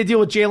 and you're going to deal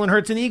with Jalen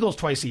Hurts and the Eagles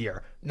twice a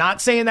year.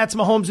 Not saying that's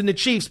Mahomes and the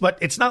Chiefs, but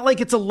it's not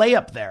like it's a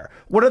layup there.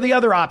 What are the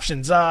other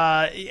options?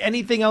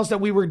 Anything else that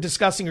we were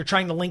discussing or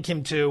trying to link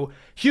him to?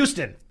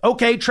 Houston.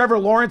 Okay, Trevor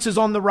Lawrence is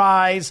on the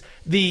rise.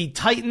 The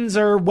Titans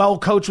are well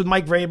coached with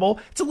Mike Vrabel.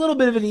 It's a little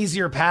bit of an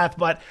easier path,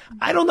 but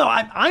I don't know.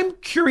 I'm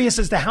curious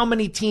as to how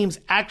many teams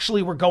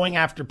actually were going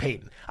after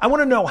Payton. I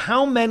want to know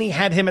how many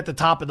had him at the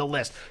top of the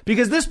list,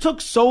 because this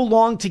took so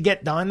long to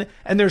get done,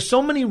 and there's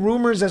so many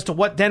rumors as to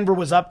what Denver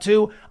was up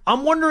to.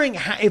 I'm wondering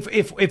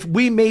if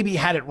we maybe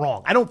had it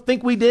wrong. I don't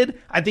think we did.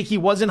 I think he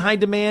was in high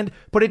demand,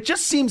 but it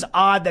just seems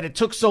odd that it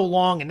took so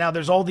long, and now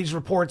there's all these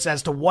reports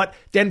as to what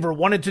Denver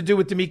wanted to do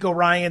with DeMeco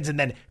Ryans and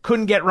then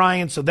couldn't get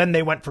Ryan, so then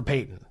they went for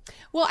Payton.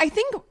 Well, I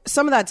think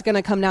some of that's going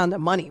to come down to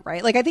money,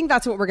 right? Like, I think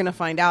that's what we're going to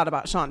find out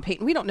about Sean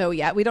Payton. We don't know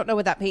yet. We don't know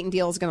what that Payton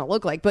deal is going to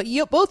look like. But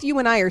both you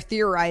and I are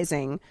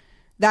theorizing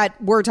that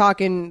we're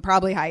talking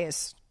probably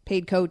highest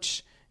paid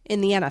coach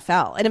in the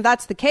NFL. And if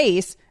that's the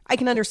case, I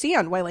can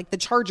understand why, like, the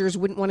Chargers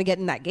wouldn't want to get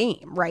in that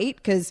game, right?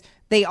 Because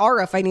they are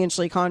a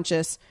financially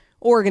conscious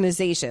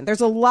organization. There's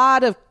a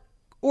lot of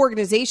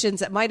organizations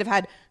that might have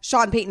had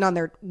Sean Payton on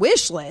their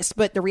wish list,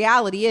 but the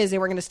reality is they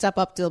were going to step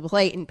up to the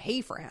plate and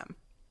pay for him.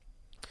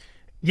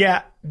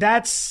 Yeah,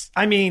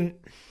 it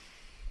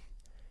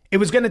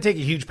was going to take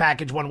a huge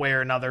package one way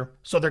or another.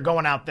 So they're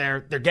going out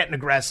there, they're getting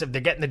aggressive, they're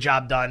getting the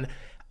job done.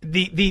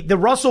 The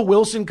Russell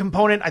Wilson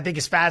component, I think,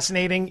 is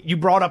fascinating. You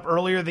brought up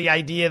earlier the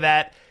idea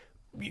that,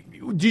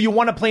 do you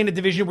want to play in a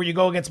division where you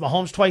go against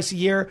Mahomes twice a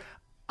year?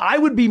 I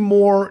would be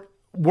more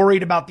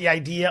worried about the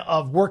idea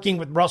of working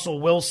with Russell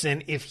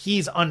Wilson if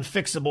he's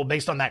unfixable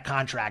based on that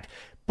contract.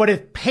 But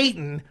if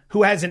Payton,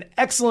 who has an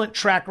excellent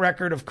track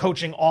record of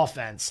coaching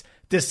offense,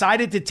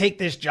 decided to take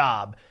this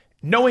job,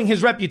 knowing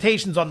his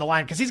reputation's on the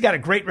line, because he's got a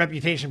great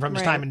reputation from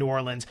his time in New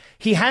Orleans,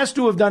 he has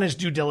to have done his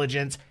due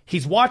diligence.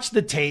 He's watched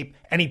the tape,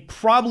 and he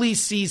probably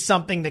sees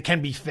something that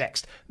can be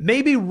fixed.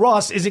 Maybe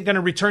Russ isn't going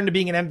to return to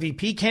being an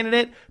MVP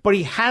candidate, but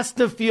he has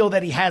to feel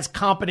that he has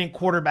competent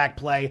quarterback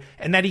play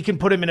and that he can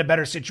put him in a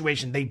better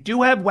situation. They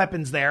do have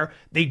weapons there.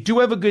 They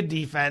do have a good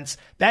defense.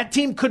 That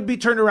team could be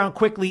turned around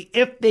quickly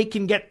if they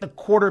can get the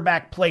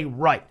quarterback play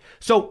right.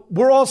 So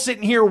we're all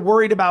sitting here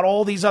worried about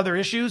all these other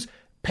issues.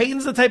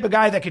 Payton's the type of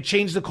guy that could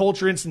change the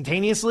culture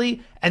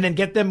instantaneously and then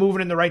get them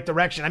moving in the right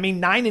direction. I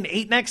mean,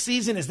 9-8 next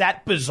season, is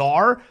that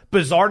bizarre?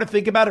 Bizarre to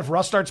think about if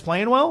Russ starts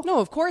playing well? No,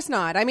 of course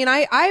not. I mean,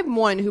 I'm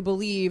one who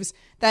believes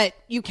that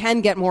you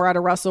can get more out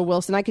of Russell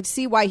Wilson. I could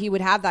see why he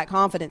would have that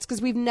confidence,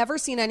 because we've never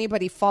seen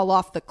anybody fall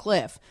off the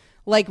cliff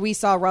like we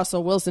saw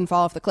Russell Wilson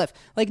fall off the cliff.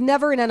 Like,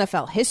 never in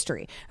NFL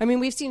history. I mean,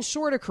 we've seen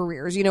shorter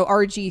careers,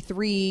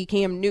 RG3,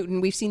 Cam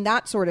Newton, we've seen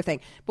that sort of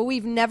thing. But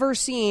we've never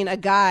seen a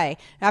guy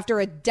after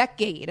a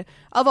decade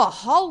of a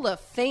Hall of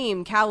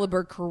Fame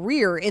caliber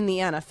career in the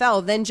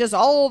NFL then just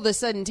all of a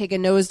sudden take a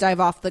nosedive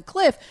off the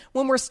cliff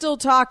when we're still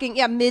talking,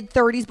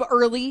 mid-30s, but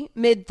early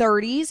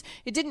mid-30s.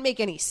 It didn't make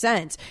any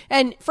sense.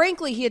 And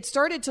frankly, he had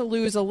started to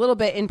lose a little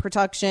bit in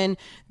production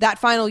that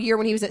final year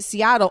when he was at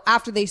Seattle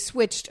after they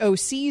switched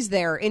OCs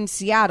there in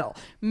Seattle.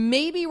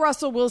 Maybe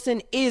Russell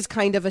Wilson is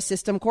kind of a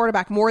system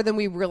quarterback more than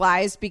we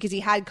realized, because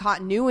he had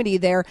continuity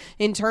there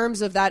in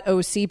terms of that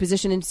OC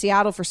position in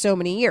Seattle for so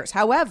many years.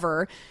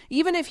 However,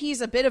 even if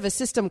he's a bit of a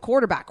system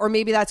quarterback, or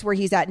maybe that's where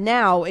he's at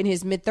now in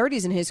his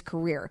mid-30s in his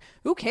career,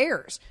 who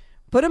cares?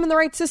 Put him in the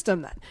right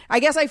system then. I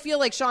guess I feel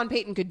like Sean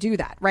Payton could do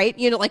that, right?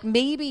 Like,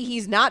 maybe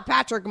he's not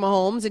Patrick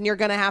Mahomes and you're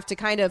going to have to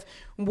kind of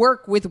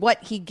work with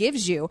what he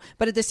gives you.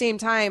 But at the same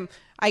time,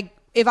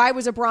 if I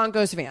was a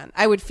Broncos fan,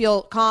 I would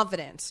feel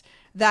confident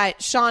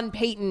that Sean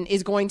Payton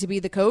is going to be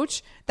the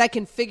coach that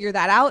can figure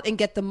that out and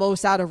get the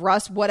most out of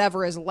Russ,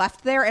 whatever is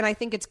left there. And I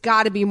think it's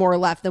got to be more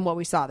left than what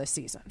we saw this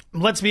season.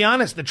 Let's be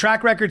honest. The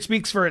track record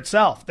speaks for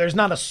itself. There's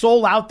not a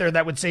soul out there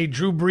that would say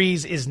Drew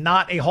Brees is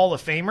not a Hall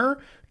of Famer.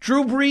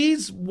 Drew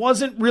Brees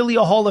wasn't really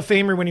a Hall of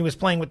Famer when he was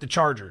playing with the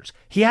Chargers.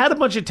 He had a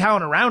bunch of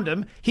talent around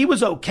him. He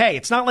was okay.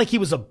 It's not like he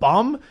was a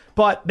bum,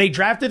 but they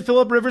drafted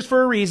Phillip Rivers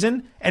for a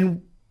reason,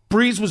 and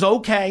Brees was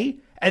okay.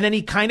 And then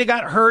he kind of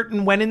got hurt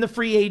and went in the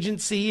free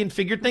agency and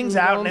figured things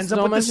out and ends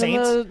up with the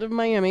Saints. The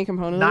Miami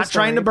component. Not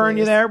trying to burn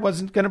you there.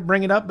 Wasn't going to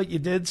bring it up, but you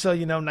did. So,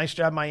 nice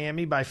job,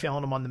 Miami, by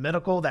failing him on the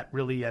medical. That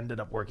really ended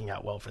up working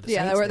out well for the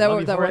Saints. Yeah,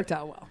 that worked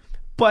out well.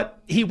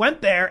 But he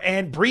went there,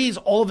 and Brees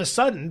all of a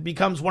sudden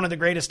becomes one of the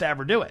greatest to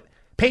ever do it.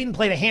 Peyton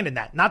played a hand in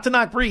that. Not to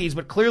knock Brees,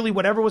 but clearly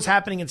whatever was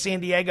happening in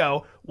San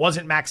Diego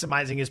wasn't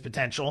maximizing his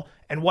potential,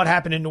 and what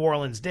happened in New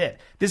Orleans did.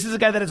 This is a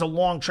guy that has a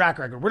long track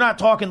record. We're not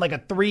talking like a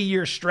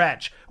 3-year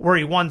stretch where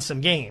he won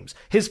some games.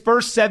 His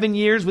first 7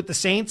 years with the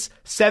Saints,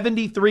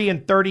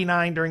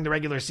 73-39 during the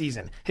regular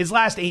season. His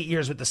last 8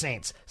 years with the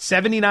Saints,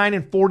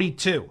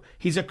 79-42.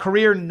 He's a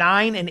career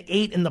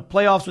 9-8 in the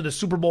playoffs with a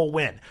Super Bowl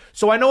win.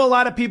 So I know a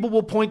lot of people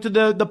will point to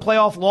the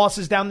playoff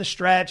losses down the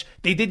stretch.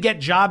 They did get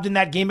jobbed in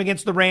that game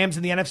against the Rams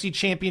in the NFC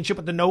Championship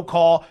with the no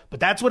call, but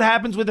that's what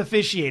happens with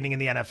officiating in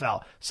the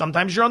NFL.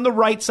 Sometimes you're on the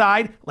right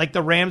side, like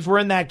the Rams were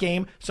in that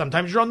game.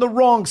 Sometimes you're on the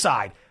wrong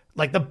side,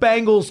 like the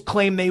Bengals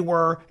claim they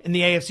were in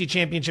the AFC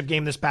Championship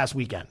game this past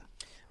weekend.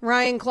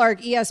 Ryan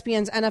Clark,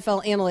 ESPN's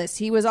NFL analyst,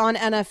 he was on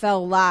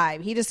NFL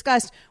Live. He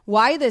discussed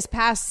why this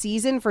past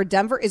season for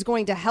Denver is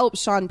going to help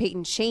Sean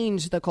Payton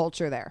change the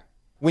culture there.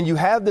 When you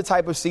have the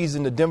type of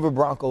season the Denver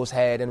Broncos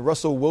had and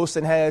Russell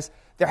Wilson has,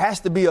 there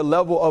has to be a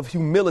level of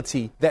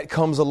humility that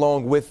comes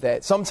along with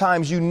that.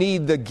 Sometimes you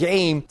need the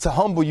game to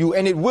humble you,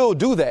 and it will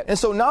do that. And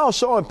so now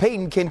Sean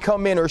Payton can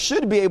come in, or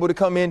should be able to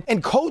come in,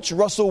 and coach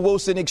Russell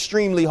Wilson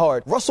extremely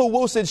hard. Russell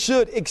Wilson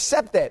should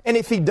accept that. And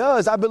if he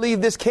does, I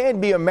believe this can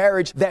be a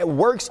marriage that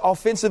works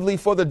offensively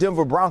for the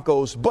Denver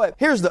Broncos. But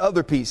here's the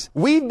other piece.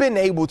 We've been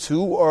able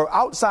to, or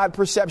outside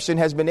perception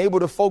has been able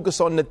to focus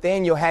on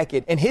Nathaniel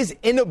Hackett and his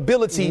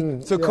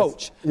inability to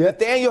coach.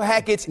 Nathaniel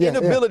Hackett's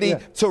inability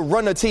to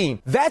run a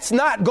team. That's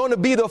not going to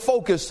be the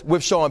focus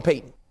with Sean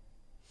Payton.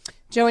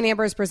 Joe and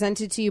Amber is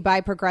presented to you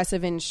by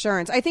Progressive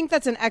Insurance. I think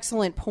that's an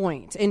excellent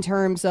point in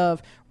terms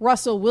of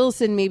Russell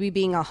Wilson maybe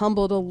being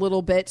humbled a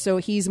little bit so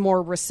he's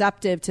more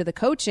receptive to the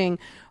coaching.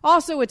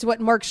 Also, it's what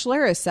Mark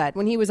Schlereth said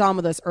when he was on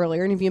with us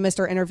earlier. And if you missed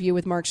our interview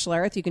with Mark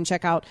Schlereth, you can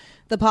check out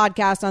the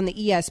podcast on the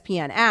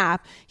ESPN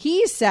app.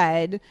 He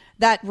said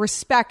that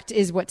respect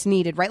is what's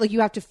needed, right? Like you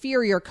have to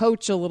fear your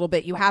coach a little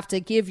bit. You have to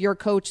give your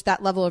coach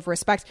that level of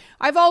respect.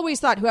 I've always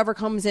thought whoever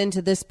comes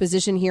into this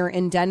position here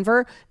in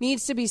Denver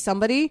needs to be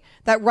somebody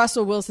that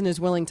Russell Wilson is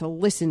willing to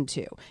listen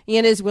to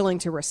and is willing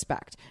to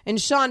respect. And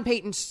Sean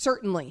Payton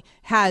certainly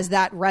has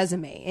that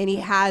resume and he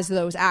has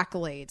those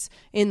accolades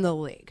in the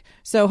league.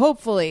 So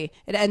hopefully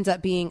it ends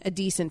up being a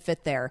decent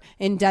fit there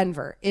in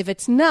Denver. If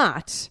it's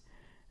not,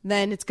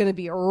 then it's going to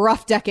be a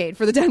rough decade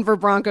for the Denver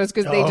Broncos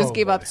because they just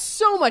gave up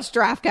so much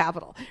draft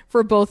capital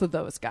for both of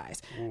those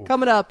guys.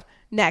 Coming up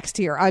next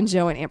here on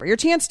Joe and Amber, your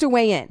chance to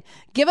weigh in.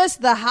 Give us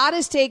the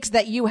hottest takes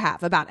that you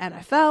have about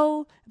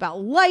NFL,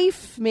 about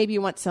life. Maybe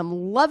you want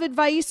some love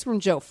advice from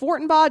Joe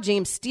Fortenbaugh.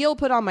 James Steele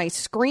put on my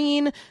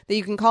screen that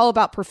you can call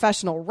about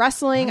professional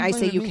wrestling. I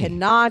say you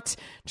cannot.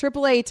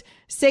 888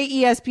 say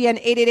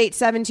ESPN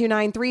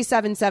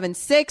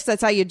 888-729-3776.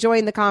 That's how you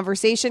join the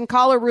conversation.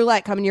 Caller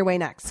roulette coming your way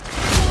next.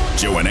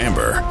 Joe and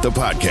Amber, the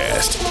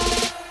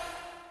podcast.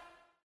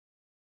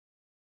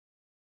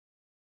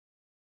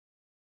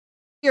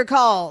 Your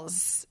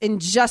calls in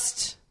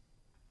just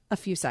a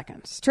few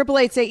seconds.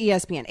 888 say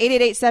ESPN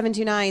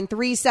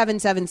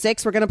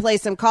 888-729-3776. We're going to play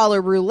some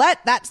caller roulette.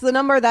 That's the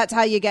number. That's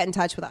how you get in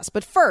touch with us.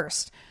 But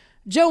first,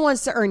 Joe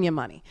wants to earn you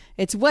money.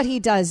 It's what he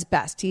does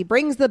best. He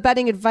brings the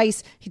betting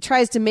advice. He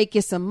tries to make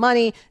you some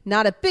money.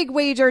 Not a big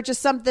wager,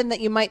 just something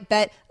that you might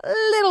bet a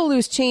little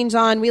loose change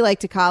on. We like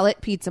to call it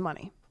pizza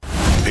money.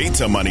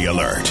 Pizza money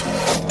alert.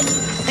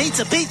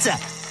 Pizza, pizza.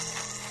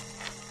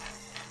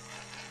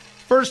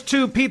 First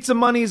two pizza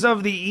monies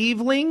of the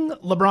evening.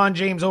 LeBron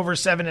James over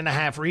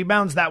 7.5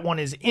 rebounds. That one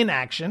is in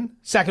action.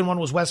 Second one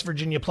was West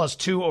Virginia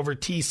 +2 over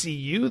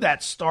TCU.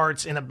 That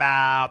starts in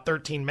about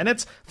 13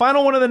 minutes.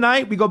 Final one of the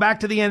night, we go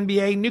back to the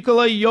NBA.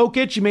 Nikola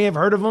Jokic, you may have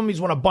heard of him.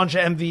 He's won a bunch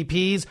of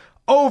MVPs.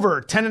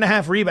 Over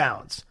 10.5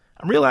 rebounds.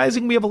 I'm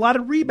realizing we have a lot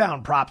of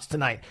rebound props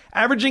tonight,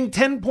 averaging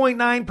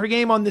 10.9 per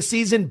game on the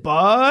season,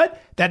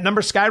 but that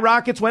number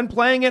skyrockets when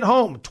playing at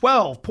home.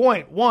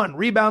 12.1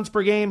 rebounds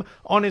per game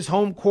on his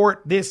home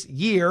court this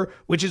year,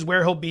 which is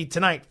where he'll be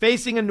tonight,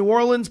 facing a New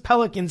Orleans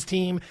Pelicans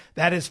team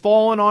that has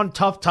fallen on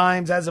tough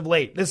times as of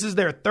late. This is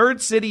their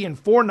third city in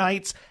 4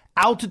 nights.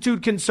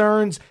 Altitude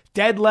concerns,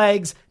 dead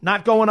legs,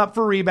 not going up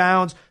for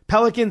rebounds.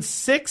 Pelicans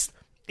 6th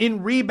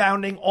in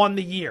rebounding on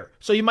the year.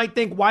 So you might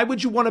think, why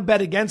would you want to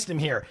bet against him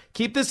here?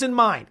 Keep this in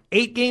mind.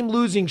 8-game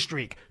losing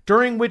streak,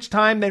 during which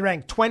time they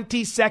ranked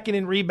 22nd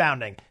in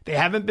rebounding. They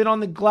haven't been on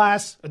the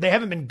glass, or they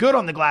haven't been good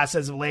on the glass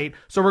as of late.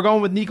 So we're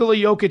going with Nikola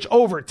Jokic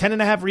over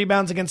 10.5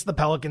 rebounds against the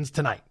Pelicans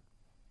tonight.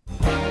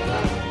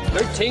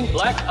 13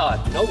 black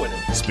odd, no winner.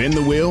 Spin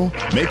the wheel,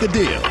 make a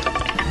deal.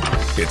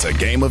 It's a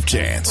game of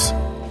chance.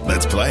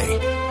 Let's play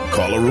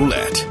Call a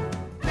Roulette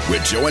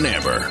with Joe and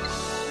Amber.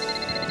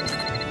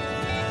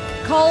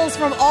 Calls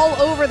from all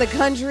over the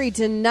country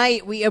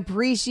tonight. We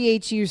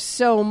appreciate you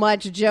so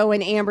much, Joe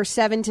and Amber,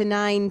 7 to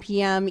 9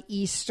 p.m.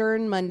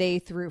 Eastern, Monday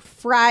through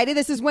Friday.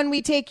 This is when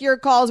we take your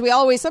calls.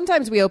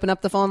 Sometimes we open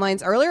up the phone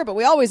lines earlier, but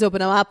we always open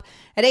them up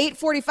at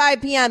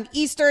 8:45 p.m.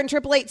 Eastern.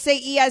 888 say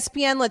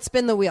ESPN. Let's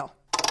spin the wheel.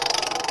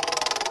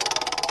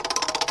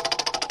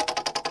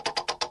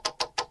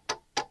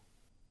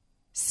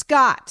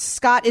 Scott.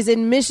 Scott is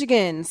in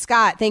Michigan.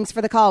 Scott, thanks for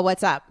the call.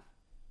 What's up?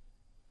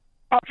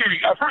 Okay,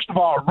 first of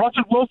all,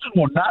 Russell Wilson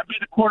will not be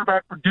the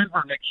quarterback for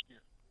Denver next year.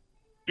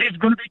 He's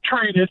going to be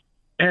traded,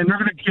 and they're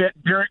going to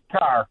get Derek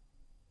Carr.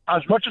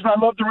 As much as I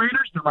love the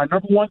Raiders, they're my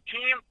number one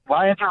team.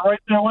 Lions are right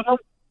there with them.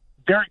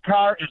 Derek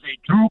Carr is a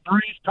Drew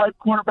Brees-type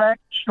quarterback.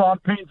 Sean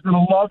Payton's going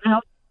to love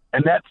him,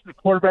 and that's the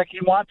quarterback he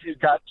wants. He's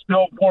got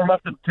still more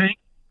left in the tank.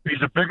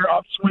 He's a bigger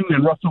upswing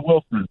than Russell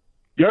Wilson.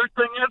 The other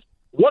thing is,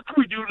 what can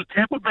we do to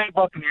Tampa Bay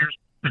Buccaneers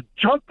to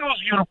junk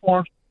those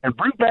uniforms and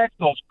bring back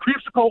those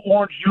creamsicle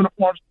orange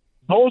uniforms?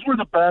 Those were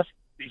the best.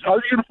 These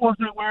other uniforms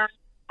they wear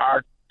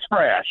are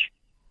trash.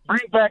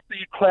 Bring back the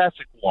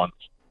classic ones.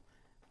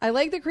 I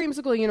like the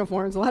creamsicle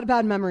uniforms. A lot of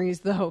bad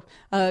memories, though,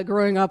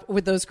 growing up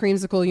with those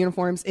creamsicle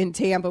uniforms in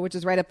Tampa, which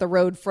is right up the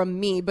road from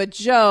me. But,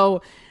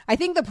 Joe, I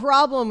think the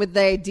problem with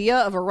the idea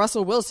of a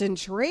Russell Wilson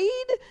trade,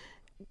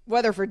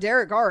 whether for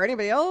Derek Carr or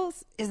anybody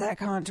else, is that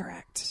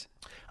contract.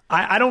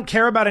 I don't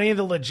care about any of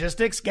the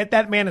logistics. Get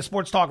that man a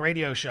sports talk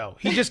radio show.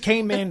 He just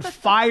came in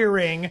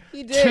firing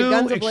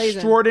two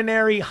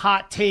extraordinary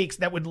hot takes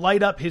that would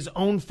light up his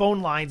own phone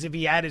lines if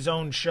he had his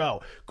own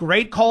show.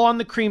 Great call on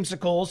the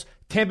creamsicles.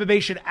 Tampa Bay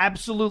should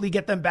absolutely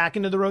get them back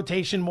into the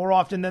rotation more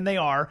often than they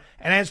are.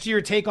 And as to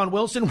your take on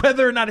Wilson,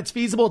 whether or not it's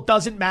feasible,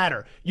 doesn't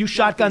matter. You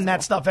shotgun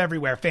that stuff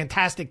everywhere.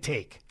 Fantastic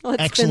take.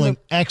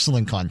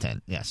 Excellent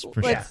content. Yes,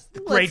 for sure.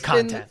 Great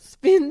content.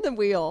 Spin the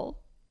wheel.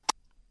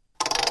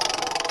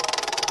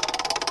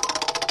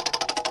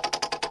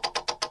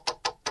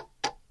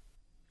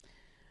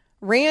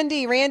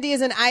 Randy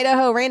is in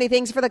Idaho. Randy,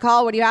 thanks for the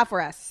call. What do you have for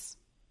us?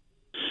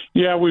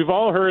 Yeah, we've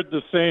all heard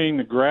the saying,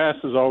 the grass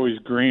is always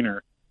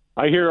greener.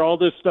 I hear all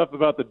this stuff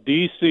about the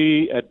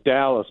DC at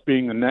Dallas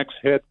being the next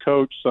head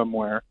coach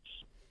somewhere.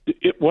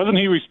 Wasn't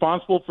he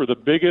responsible for the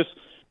biggest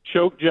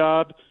choke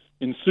job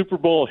in Super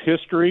Bowl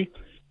history?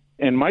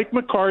 And Mike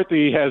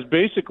McCarthy has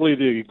basically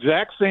the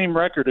exact same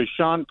record as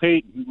Sean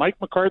Payton. Mike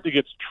McCarthy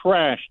gets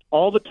trashed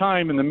all the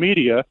time in the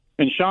media,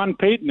 and Sean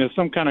Payton is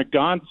some kind of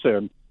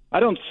godsend. I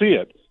don't see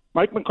it.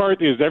 Mike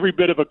McCarthy is every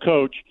bit of a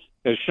coach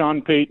as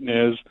Sean Payton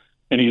is,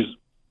 and he's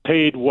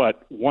paid,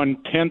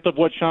 1/10 of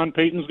what Sean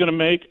Payton's going to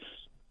make?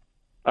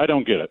 I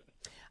don't get it.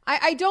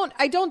 I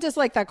don't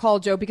dislike that call,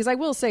 Joe, because I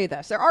will say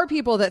this. There are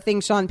people that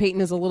think Sean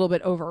Payton is a little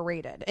bit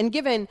overrated. And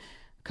given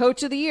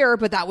Coach of the Year,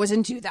 but that was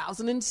in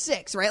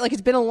 2006, right? Like,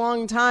 it's been a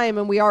long time,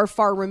 and we are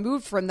far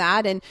removed from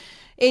that. And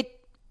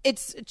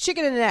it's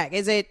chicken and an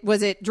egg.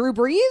 Was it Drew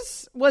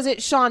Brees? Was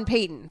it Sean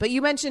Payton? But you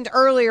mentioned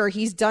earlier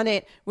he's done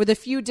it with a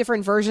few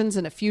different versions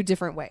in a few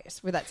different ways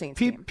with that Saints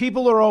team.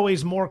 People are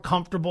always more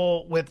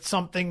comfortable with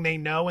something they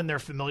know and they're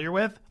familiar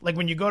with. Like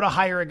when you go to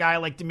hire a guy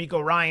like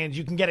DeMeco Ryans,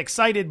 you can get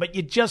excited, but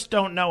you just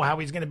don't know how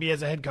he's going to be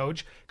as a head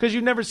coach because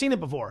you've never seen it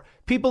before.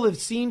 People have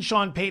seen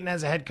Sean Payton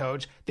as a head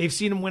coach. They've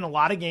seen him win a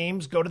lot of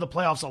games, go to the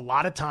playoffs a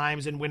lot of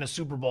times, and win a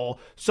Super Bowl.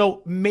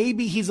 So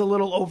maybe he's a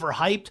little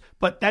overhyped,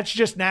 but that's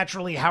just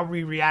naturally how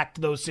we react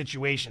to those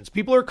situations.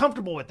 People are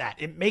comfortable with that.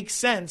 It makes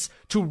sense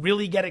to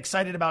really get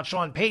excited about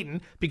Sean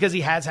Payton because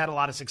he has had a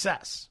lot of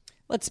success.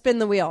 Let's spin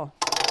the wheel.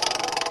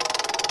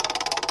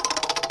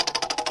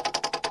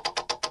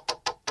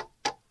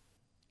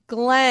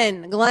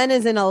 Glenn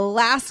is in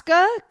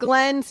Alaska.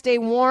 Glenn, stay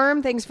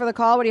warm. Thanks for the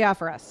call. What do you have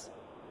for us?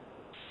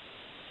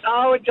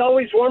 Oh, it's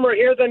always warmer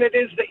here than it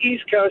is the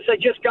East Coast. I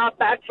just got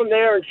back from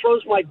there and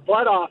froze my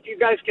butt off. You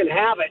guys can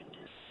have it.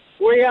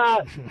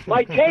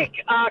 My take,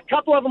 a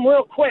couple of them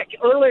real quick.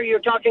 Earlier you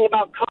were talking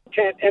about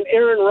content and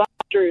Aaron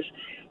Rodgers,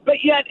 but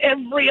yet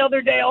every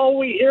other day all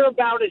we hear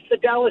about is the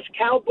Dallas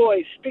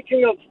Cowboys.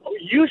 Speaking of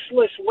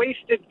useless,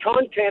 wasted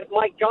content,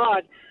 my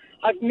God,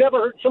 I've never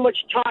heard so much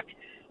talk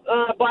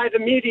by the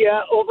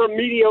media over a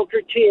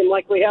mediocre team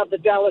like we have the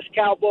Dallas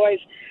Cowboys.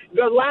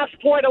 The last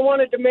point I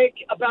wanted to make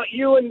about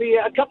you and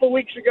a couple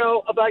weeks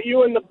ago about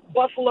you and the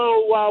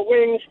Buffalo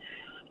Wings,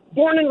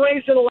 born and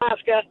raised in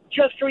Alaska,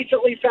 just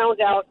recently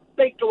found out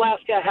Baked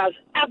Alaska has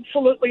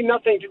absolutely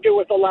nothing to do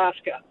with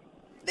Alaska.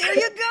 There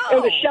you go.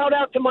 And a shout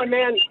out to my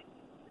man,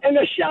 and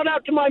a shout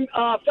out to my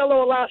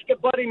fellow Alaska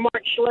buddy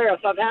Mark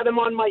Schlereth. I've had him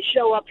on my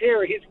show up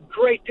here. He's a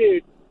great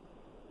dude.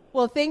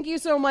 Well, thank you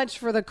so much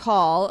for the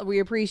call. We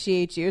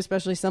appreciate you,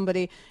 especially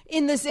somebody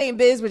in the same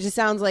biz, which it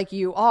sounds like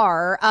you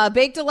are.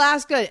 Baked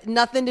Alaska,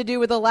 nothing to do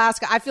with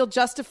Alaska. I feel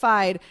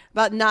justified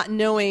about not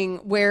knowing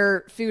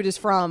where food is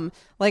from.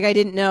 Like I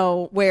didn't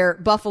know where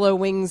Buffalo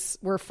Wings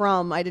were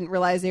from. I didn't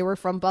realize they were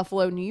from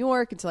Buffalo, New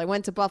York until I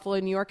went to Buffalo,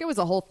 New York. It was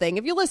a whole thing.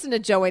 If you listen to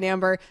Joe and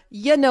Amber,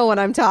 you know what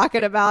I'm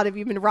talking about if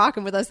you've been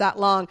rocking with us that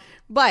long.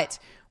 But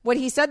what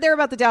he said there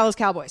about the Dallas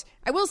Cowboys,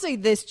 I will say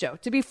this, Joe,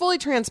 to be fully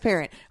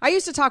transparent. I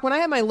used to talk, when I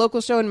had my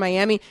local show in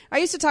Miami, I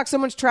used to talk so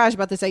much trash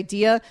about this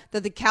idea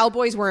that the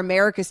Cowboys were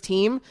America's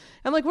team.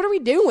 I'm like, what are we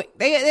doing?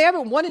 They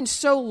haven't won in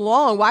so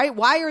long.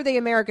 Why are they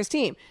America's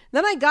team?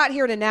 Then I got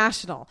here to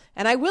national.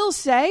 And I will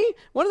say,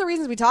 one of the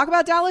reasons we talk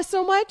about Dallas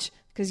so much,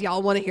 because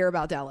y'all want to hear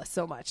about Dallas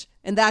so much.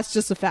 And that's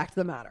just a fact of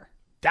the matter.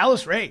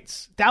 Dallas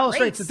rates.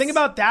 The thing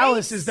about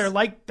Dallas is they're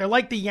like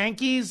the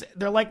Yankees,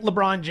 they're like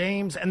LeBron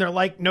James, and they're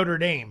like Notre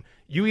Dame.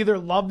 You either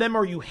love them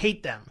or you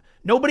hate them.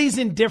 Nobody's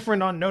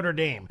indifferent on Notre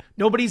Dame.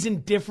 Nobody's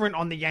indifferent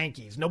on the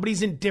Yankees.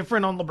 Nobody's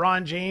indifferent on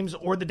LeBron James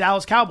or the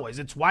Dallas Cowboys.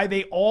 It's why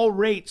they all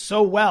rate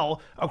so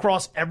well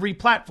across every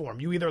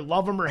platform. You either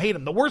love them or hate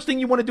them. The worst thing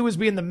you want to do is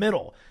be in the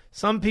middle.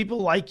 Some people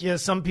like you,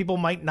 some people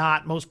might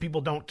not. Most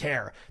people don't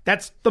care.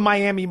 That's the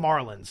Miami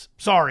Marlins.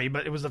 Sorry,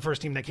 but it was the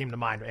first team that came to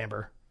mind,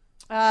 Amber.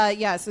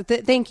 Yes,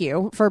 thank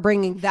you for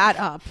bringing that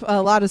up.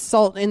 A lot of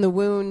salt in the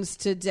wounds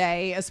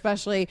today,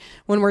 especially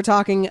when we're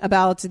talking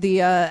about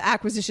the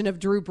acquisition of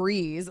Drew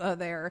Brees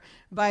there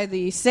by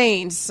the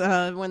Saints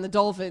when the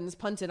Dolphins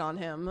punted on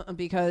him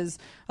because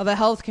of a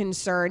health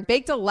concern.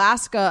 Baked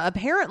Alaska,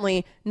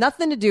 apparently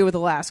nothing to do with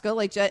Alaska,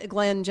 like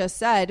Glenn just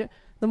said.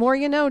 The more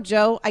you know,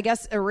 Joe, I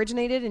guess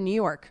originated in New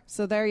York.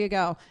 So there you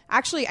go.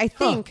 Actually, I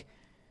think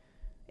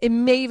it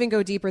may even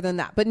go deeper than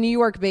that. But New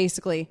York,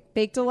 basically.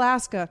 Baked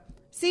Alaska.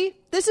 See,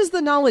 this is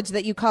the knowledge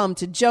that you come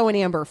to Joe and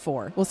Amber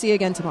for. We'll see you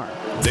again tomorrow.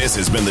 This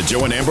has been the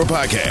Joe and Amber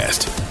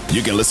Podcast.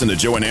 You can listen to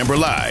Joe and Amber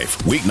live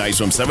weeknights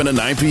from 7 to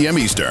 9 p.m.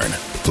 Eastern.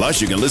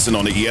 Plus, you can listen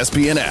on the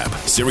ESPN app,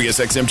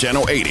 SiriusXM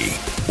Channel 80,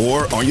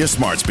 or on your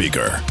smart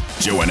speaker.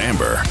 Joe and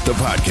Amber, the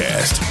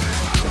podcast.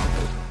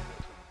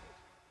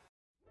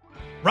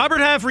 Robert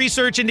Half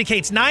research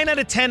indicates 9 out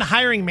of 10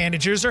 hiring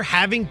managers are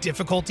having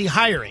difficulty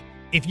hiring.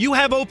 If you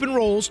have open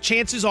roles,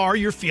 chances are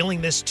you're feeling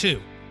this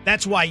too.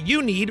 That's why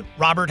you need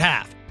Robert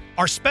Half.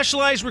 Our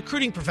specialized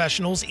recruiting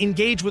professionals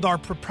engage with our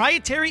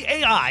proprietary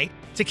AI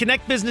to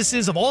connect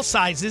businesses of all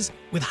sizes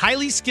with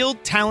highly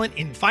skilled talent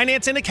in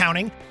finance and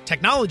accounting,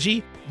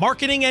 technology,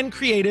 marketing and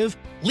creative,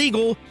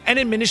 legal, and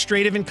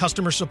administrative and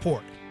customer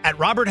support. At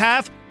Robert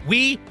Half,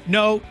 we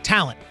know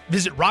talent.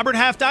 Visit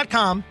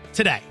roberthalf.com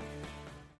today.